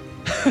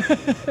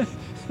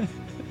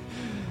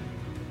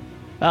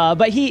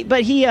 But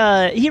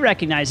he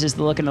recognizes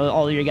the look in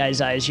all of your guys'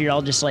 eyes. You're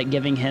all just like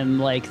giving him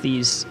like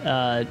these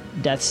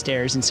death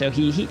stares, and so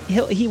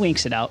he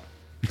winks it out.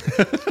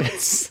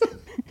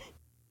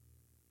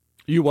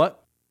 You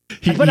what?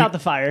 I put out the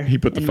fire. He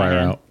put the in my fire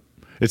hand. out.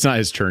 It's not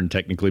his turn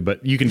technically,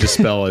 but you can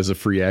dispel as a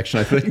free action,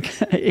 I think.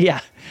 Yeah,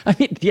 I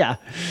mean, yeah.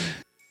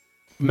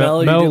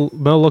 Mel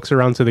looks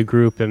around to the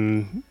group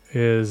and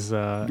is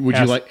Would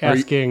you like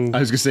asking? I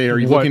was gonna say, are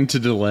you looking to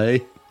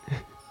delay?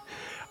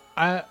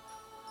 I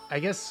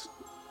guess.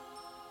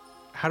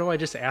 How do I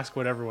just ask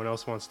what everyone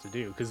else wants to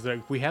do? Because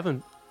we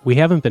haven't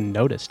been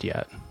noticed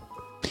yet.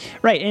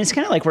 Right, and it's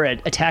kind of like we're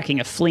attacking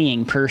a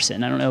fleeing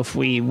person. I don't know if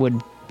we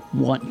would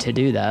want to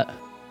do that.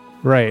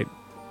 Right.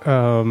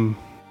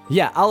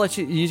 Yeah, I'll let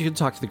you. You can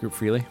talk to the group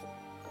freely.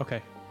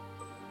 Okay.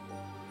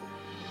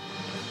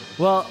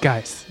 Well,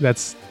 Guys,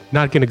 that's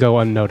not going to go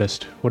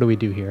unnoticed. What do we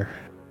do here?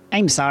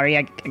 I'm sorry,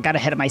 I got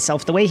ahead of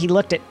myself. The way he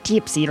looked at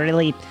Tipsy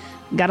really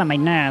got on my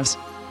nerves.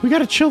 We got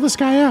to chill this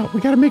guy out.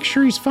 We got to make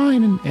sure he's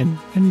fine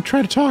and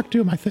try to talk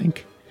to him, I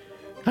think.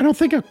 I don't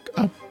think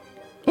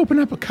open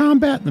up a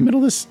combat in the middle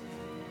of this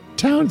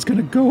town is going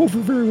to go over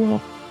very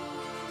well.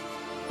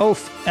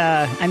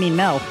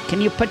 Mel,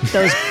 can you put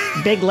those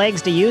big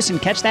legs to use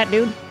and catch that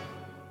dude?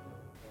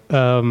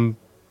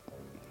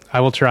 I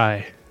will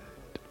try.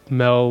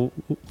 Mel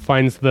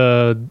finds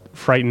the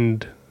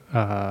frightened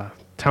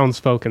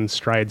townsfolk and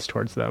strides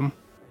towards them.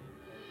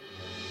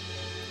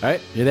 all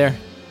right, you're there.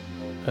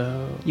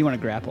 You want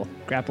to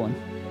grapple him.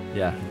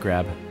 Yeah,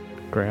 grab.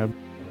 Grab.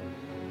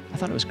 I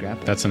thought it was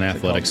grapple. That's an Is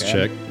it called athletics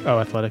grab? check. Oh,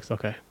 athletics.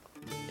 Okay.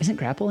 Isn't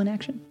grapple in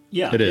action?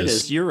 Yeah, It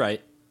is. You're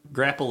right.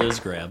 Grapple is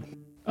grab.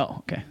 Oh,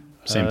 okay.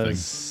 Same thing.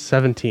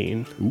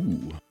 17.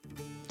 Ooh.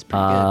 It's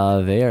pretty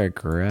good. They are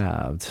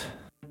grabbed.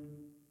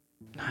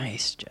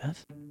 Nice,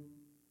 Jeff.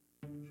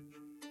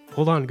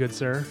 Hold on, good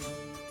sir.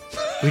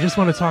 We just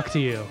want to talk to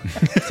you.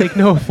 Take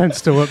no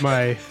offense to what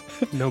my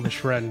gnomish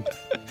friend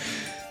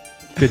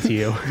did to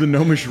you. The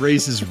gnomish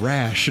race is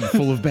rash and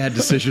full of bad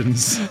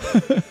decisions.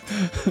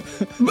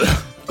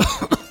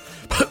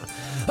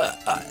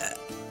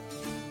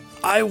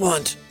 I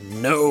want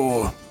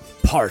no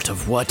part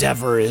of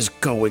whatever is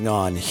going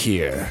on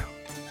here.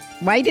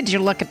 Why did you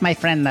look at my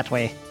friend that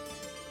way?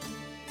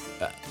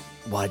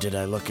 Why did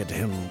I look at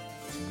him?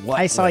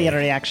 I saw your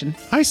reaction.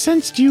 I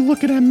sensed you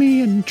looking at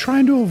me and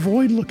trying to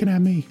avoid looking at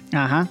me.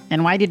 Uh-huh.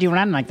 And why did you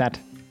run like that?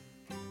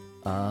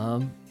 I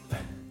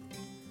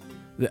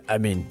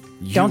mean,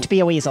 Don't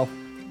be a weasel.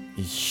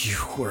 You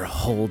were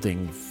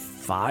holding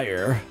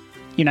fire.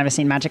 You never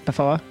seen magic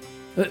before?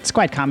 It's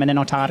quite common in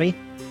Otari.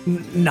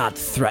 Not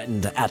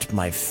threatened at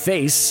my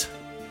face.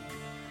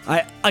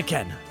 At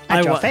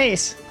your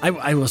face?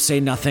 I will say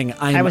nothing.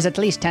 I was at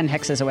least 10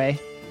 hexes away.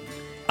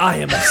 I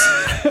am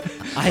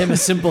a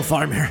simple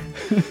farmer,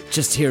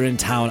 just here in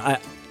town.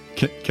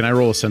 Can I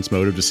roll a sense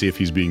motive to see if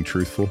he's being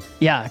truthful?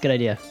 Yeah, good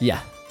idea.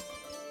 Yeah.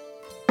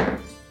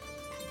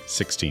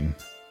 16.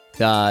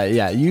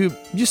 Yeah, you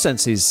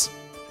sense he's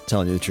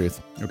telling you the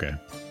truth. Okay.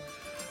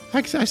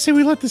 I say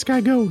we let this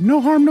guy go. No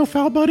harm, no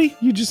foul, buddy.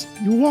 You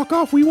walk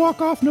off, we walk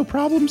off, no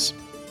problems.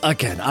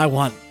 Again, I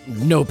want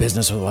no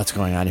business with what's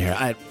going on here.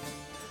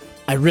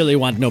 I really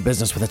want no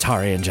business with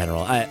Otari in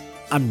general.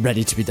 I'm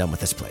ready to be done with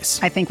this place.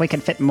 I think we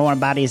could fit more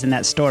bodies in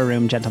that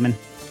storeroom, gentlemen.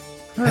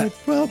 All right,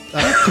 well,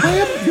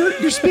 Clam,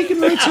 your speaking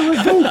rights are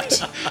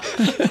revoked.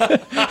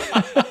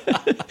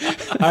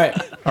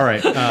 All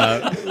right.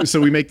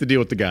 So we make the deal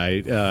with the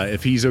guy.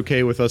 If he's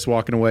okay with us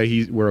walking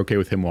away, we're okay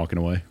with him walking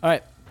away. All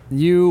right,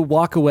 you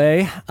walk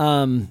away.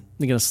 You're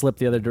gonna slip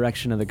the other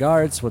direction of the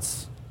guards. You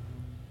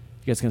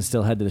guys gonna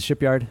still head to the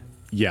shipyard?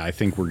 Yeah, I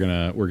think we're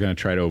gonna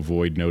try to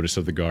avoid notice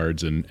of the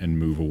guards and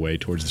move away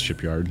towards the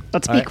shipyard.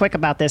 Let's be quick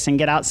about this and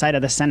get outside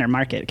of the center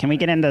market. Can we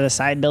get into the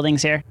side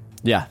buildings here?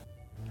 Yeah.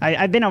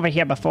 I've been over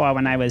here before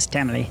when I was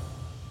Tamily.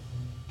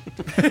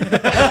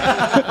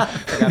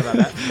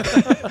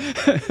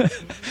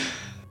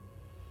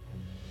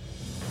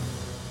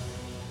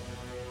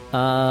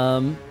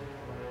 All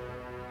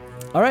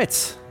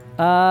right.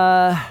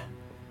 I'm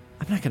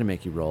not gonna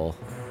make you roll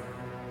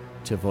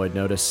to avoid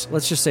notice.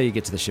 Let's just say you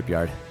get to the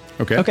shipyard.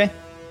 Okay. Okay.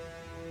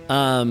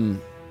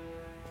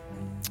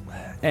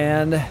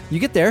 And you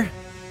get there.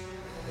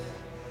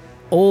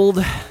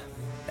 Old,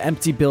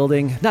 empty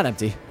building. Not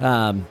empty.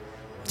 Ton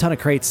of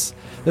crates.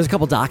 There's a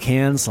couple dock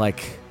hands,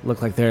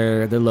 look like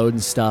they're loading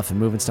stuff and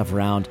moving stuff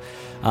around.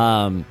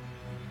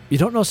 You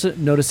don't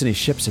notice any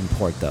ships in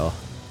port, though.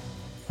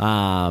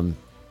 And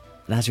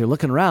as you're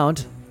looking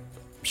around,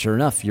 sure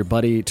enough, your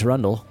buddy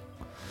Turundle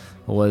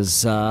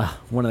was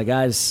one of the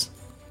guys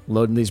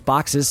loading these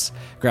boxes,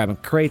 grabbing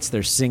crates.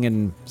 They're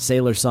singing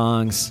sailor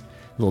songs,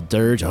 little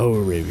dirge.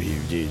 And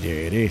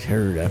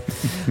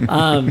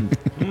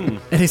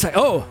he's like,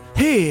 "Oh,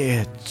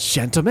 hey,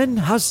 gentlemen,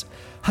 how's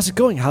it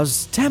going?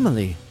 How's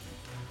Tamily?"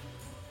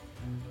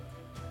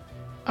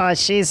 Oh,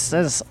 she's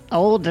as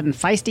old and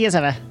feisty as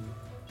ever.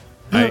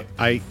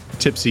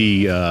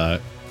 Tipsy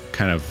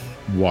kind of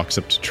walks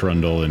up to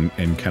Trundle and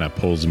kind of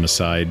pulls him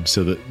aside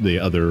so that the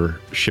other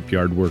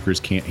shipyard workers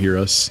can't hear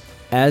us.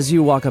 As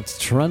you walk up to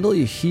Trundle,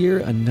 you hear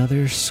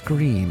another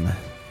scream.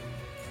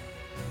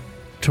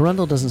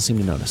 Trundle doesn't seem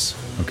to notice.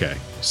 Okay,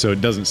 so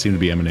it doesn't seem to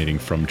be emanating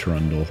from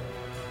Trundle,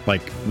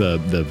 like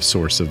the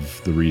source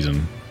of the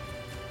reason.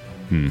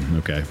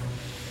 Okay.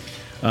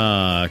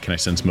 Can I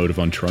sense motive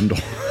on Trundle?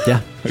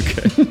 Yeah.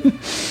 Okay.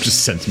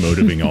 Just sense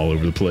motiving all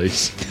over the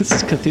place. This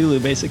is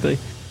Cthulhu, basically.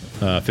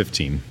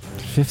 15.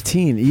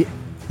 15.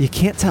 You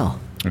can't tell.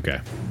 Okay.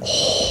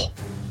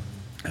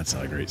 That's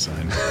not a great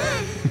sign.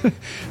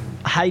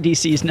 High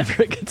DC is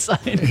never a good sign.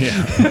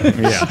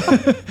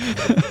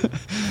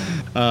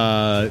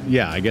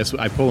 Yeah, I guess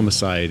I pull him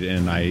aside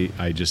and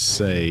I just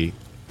say,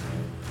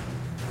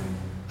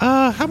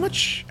 how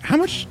much,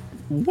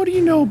 what do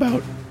you know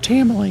about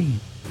Tamily?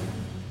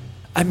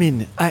 I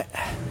mean,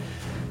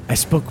 we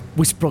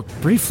spoke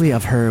briefly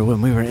of her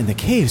when we were in the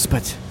caves,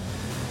 but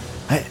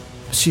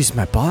she's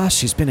my boss.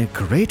 She's been a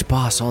great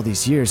boss all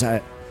these years.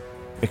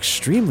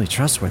 Extremely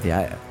trustworthy.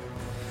 I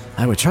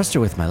would trust her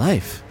with my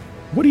life.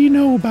 What do you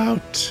know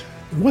about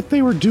what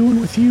they were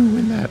doing with you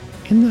in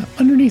the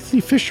underneath the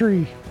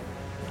fishery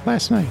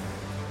last night?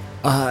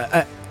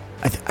 I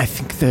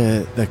think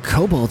the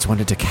kobolds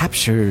wanted to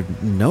capture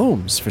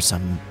gnomes for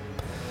some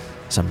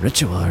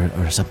ritual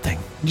or something.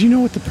 Do you know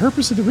what the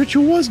purpose of the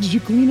ritual was? Did you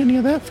glean any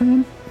of that from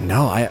them?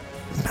 No, I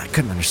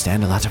couldn't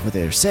understand a lot of what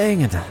they were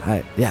saying, and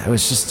it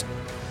was just...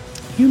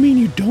 You mean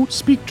you don't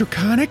speak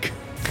Draconic?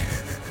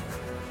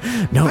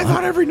 No, I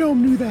thought every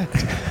gnome knew that.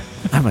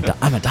 I'm a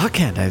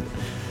dockhand.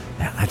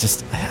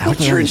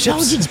 What's your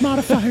intelligence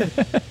modifier?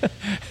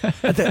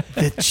 The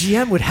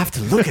GM would have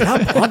to look it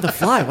up on the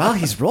fly while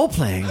he's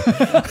role-playing.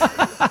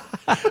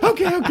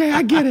 Okay,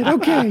 I get it.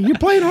 Okay, you're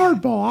playing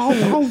hardball.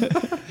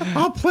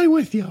 I'll play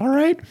with you, all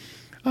right?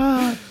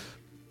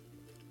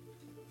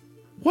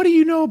 What do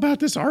you know about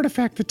this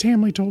artifact that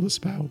Tamily told us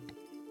about?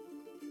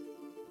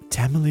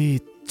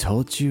 Tamily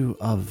told you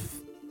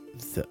of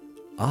the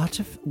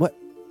artifact?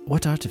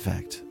 What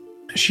artifact?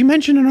 She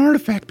mentioned an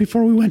artifact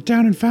before we went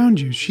down and found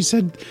you. She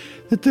said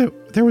that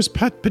there was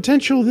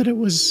potential that it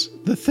was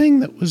the thing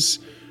that was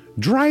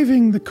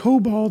driving the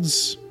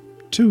kobolds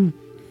to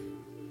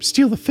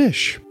steal the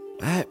fish.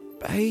 I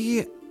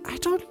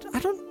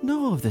don't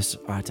know of this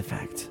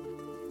artifact.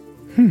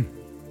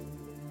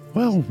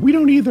 Well, we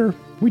don't either.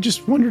 We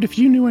just wondered if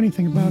you knew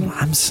anything about it.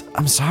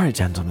 I'm sorry,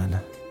 gentlemen.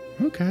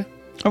 Okay.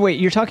 Oh,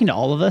 wait, you're talking to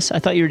all of us? I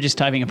thought you were just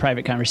having a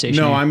private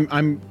conversation. no, here.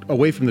 I'm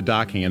away from the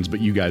dock hands, but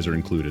you guys are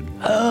included.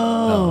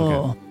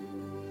 Oh. Okay.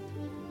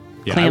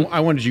 Yeah, Clam- I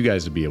wanted you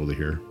guys to be able to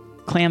hear.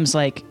 Clam's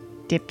like,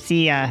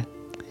 Dipsy,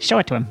 show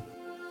it to him.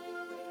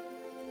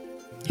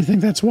 You think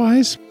that's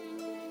wise?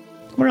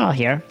 We're all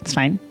here. It's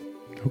fine.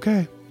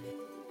 Okay.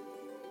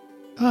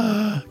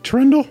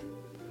 Trundle,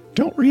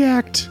 don't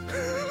react.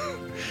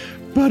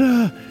 But,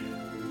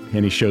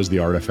 And he shows the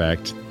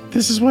artifact.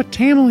 this is what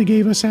Tamily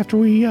gave us after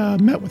we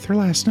met with her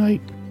last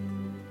night.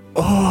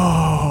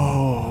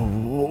 Oh,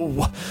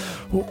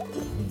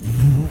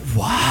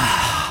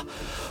 wow.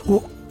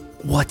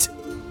 What?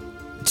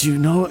 Do you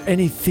know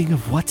anything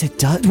of what it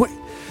does?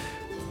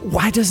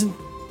 Why doesn't...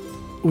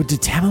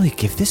 Did Tamily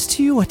give this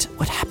to you?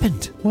 What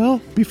happened?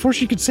 Well, before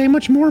she could say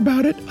much more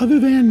about it, other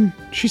than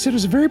she said it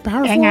was a very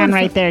powerful Hang on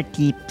right artifact.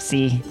 there,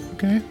 Dipsy.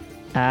 Okay.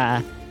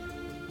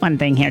 One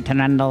thing here,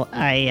 Turundle.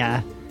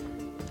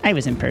 I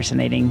was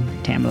impersonating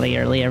Tamily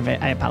earlier.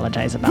 I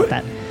apologize about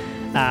that.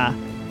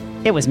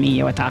 It was me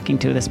you were talking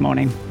to this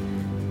morning.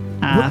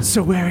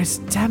 So where is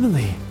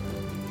Tamily?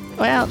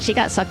 Well, she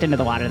got sucked into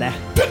the water there.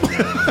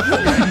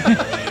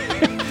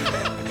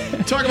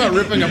 Talk about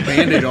ripping a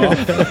Band-Aid off.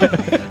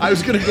 I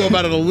was going to go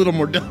about it a little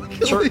more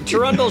delicately.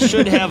 Turundle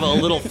should have a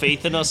little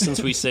faith in us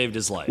since we saved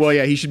his life. Well,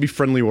 yeah, he should be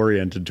friendly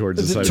oriented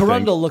towards this.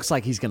 Turundle looks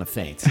like he's going to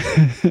faint.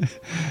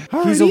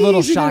 All He's right, a little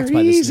easy shocked there,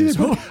 by this easy news.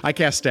 there. I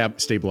cast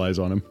stabilize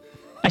on him.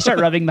 I start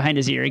rubbing behind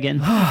his ear again.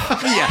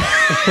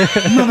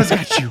 Mama's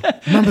got you.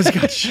 Mama's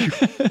got you.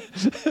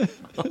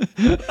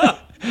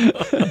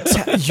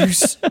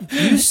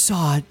 You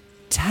saw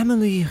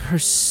Tamily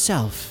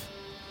herself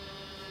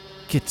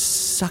get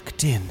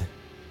sucked in.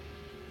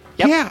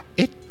 Yep. Yeah,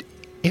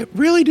 it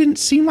really didn't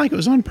seem like it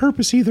was on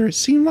purpose either. It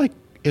seemed like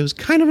it was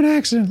kind of an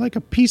accident, like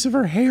a piece of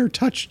her hair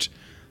touched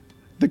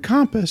the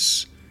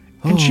compass,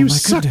 and she was my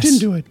sucked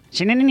goodness. into it.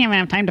 She didn't even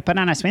have time to put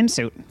on a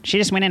swimsuit. She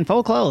just went in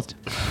full clothed.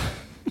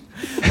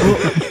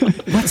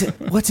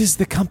 What is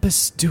the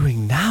compass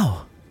doing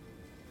now?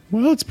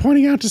 Well, it's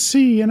pointing out to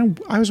sea, and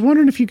I was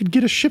wondering if you could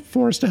get a ship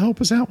for us to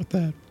help us out with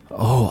that.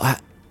 Oh,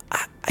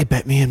 I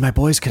bet me and my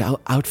boys could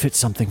outfit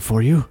something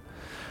for you.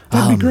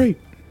 That'd be great.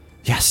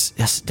 Yes,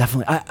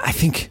 definitely. I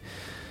think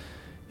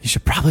you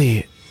should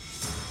probably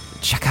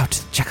check out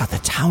the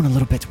town a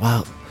little bit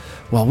while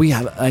we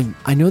have.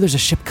 I know there's a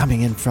ship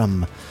coming in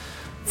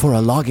for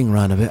a logging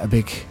run. A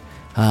big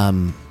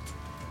a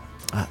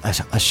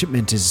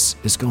shipment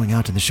is going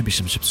out, and there should be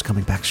some ships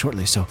coming back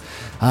shortly. So,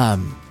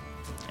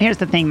 Here's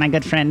the thing, my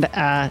good friend.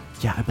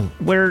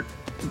 We're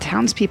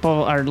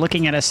townspeople are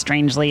looking at us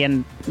strangely,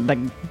 and the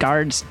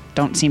guards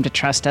don't seem to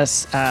trust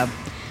us.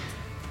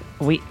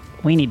 We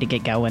need to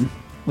get going.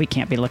 We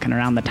can't be looking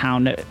around the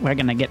town. We're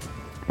gonna get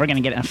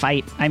in a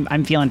fight.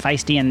 I'm feeling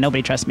feisty, and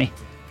nobody trusts me.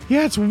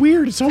 Yeah, it's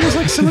weird. It's almost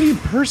like somebody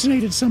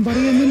impersonated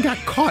somebody and then got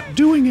caught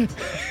doing it.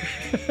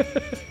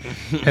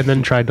 And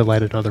then tried to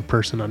light another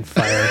person on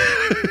fire.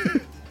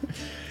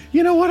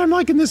 You know what? I'm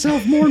liking this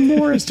elf more and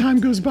more as time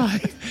goes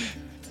by.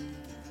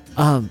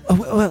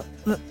 Well,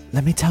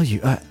 let me tell you.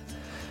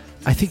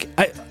 I think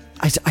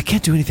I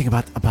can't do anything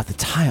about the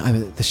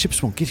time. The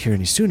ships won't get here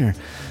any sooner.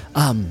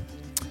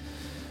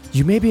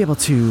 You may be able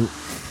to.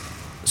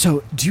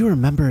 So, do you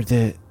remember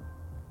the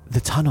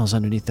tunnels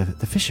underneath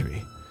the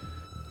fishery?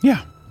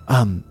 Yeah.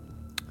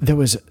 There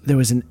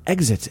was an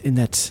exit in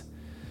that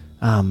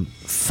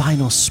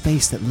final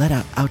space that led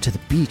out to the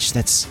beach.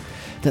 That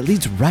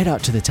leads right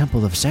out to the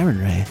Temple of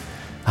Sarenrae.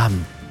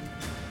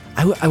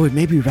 I would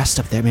maybe rest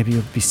up there. Maybe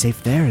you'll be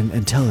safe there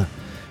until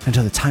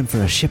the time for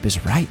a ship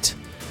is right.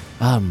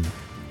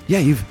 Yeah,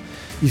 you've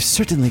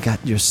certainly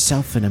got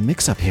yourself in a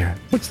mix-up here.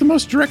 What's the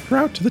most direct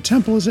route to the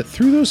temple? Is it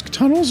through those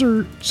tunnels,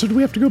 or so do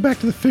we have to go back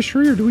to the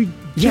fishery, or do we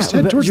just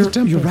head towards the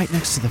temple? You're right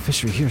next to the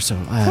fishery here, so...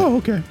 oh,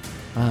 okay.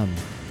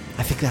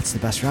 I think that's the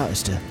best route,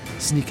 is to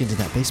sneak into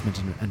that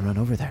basement and run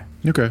over there.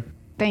 Okay.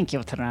 Thank you,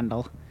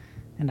 Tyrandal.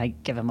 And I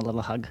give him a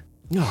little hug.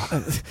 No,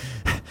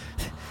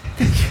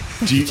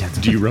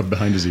 Do you rub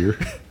behind his ear?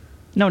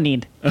 No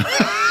need.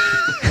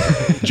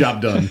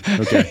 Job done.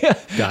 Okay,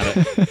 got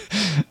it.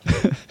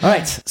 All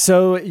right,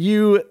 so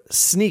you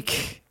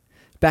sneak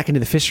back into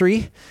the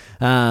fishery,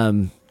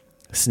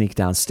 sneak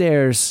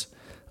downstairs,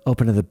 go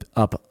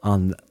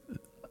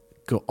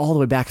all the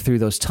way back through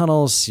those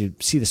tunnels. You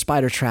see the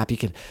spider trap. You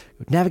can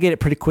navigate it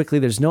pretty quickly.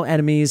 There's no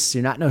enemies.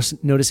 You're not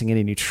noticing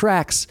any new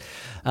tracks.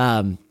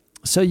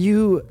 So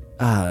you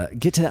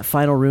get to that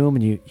final room,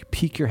 and you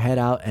peek your head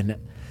out, and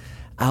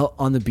out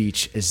on the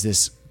beach is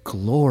this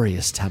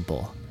glorious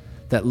temple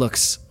that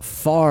looks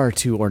far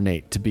too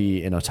ornate to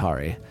be in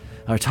Otari.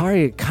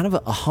 Otari, kind of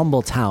a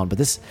humble town, but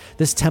this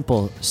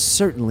temple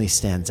certainly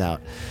stands out.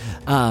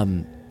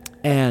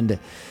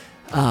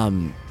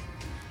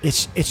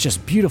 It's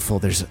just beautiful.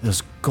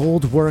 There's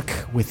gold work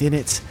within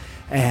it,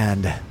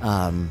 and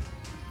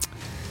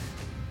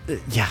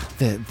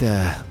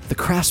the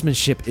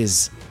craftsmanship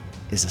is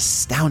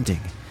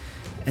astounding.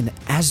 And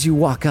as you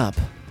walk up,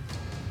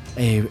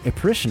 a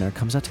parishioner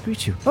comes out to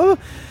greet you. Oh,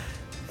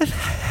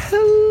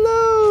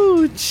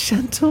 hello,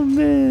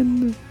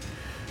 gentlemen.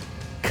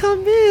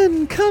 Come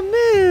in.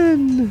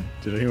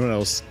 Did anyone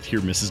else hear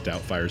Mrs.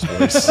 Doubtfire's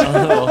voice?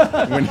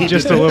 When he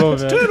Just did a little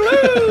bit.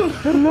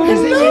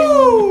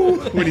 Hello!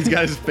 When he's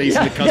got his face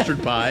in the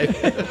custard pie.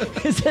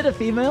 Is it a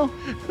female?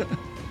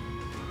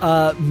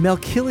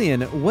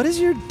 Melkillian, what is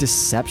your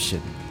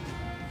deception?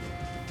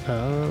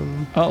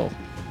 Oh.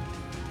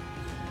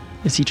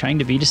 Is he trying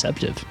to be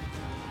deceptive?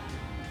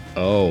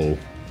 Oh.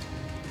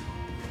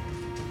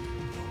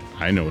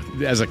 I know.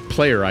 As a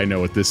player, I know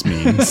what this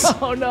means.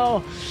 Oh,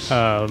 no.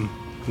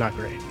 Not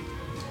great.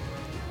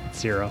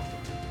 0.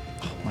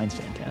 Oh, mine's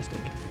fantastic.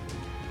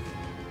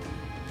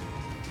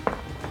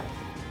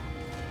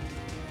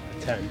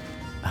 10.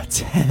 A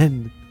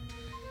 10.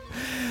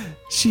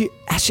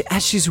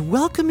 As she's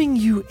welcoming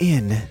you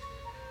in,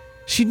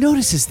 she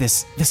notices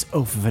this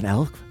oaf of an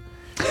elf,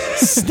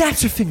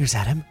 snaps her fingers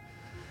at him,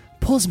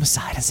 pulls him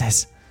aside, and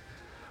says,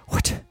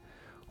 What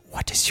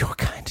is your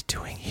kind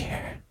doing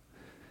here?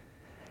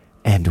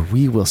 And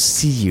we will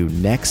see you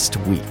next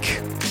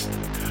week.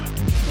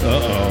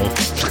 Uh-oh.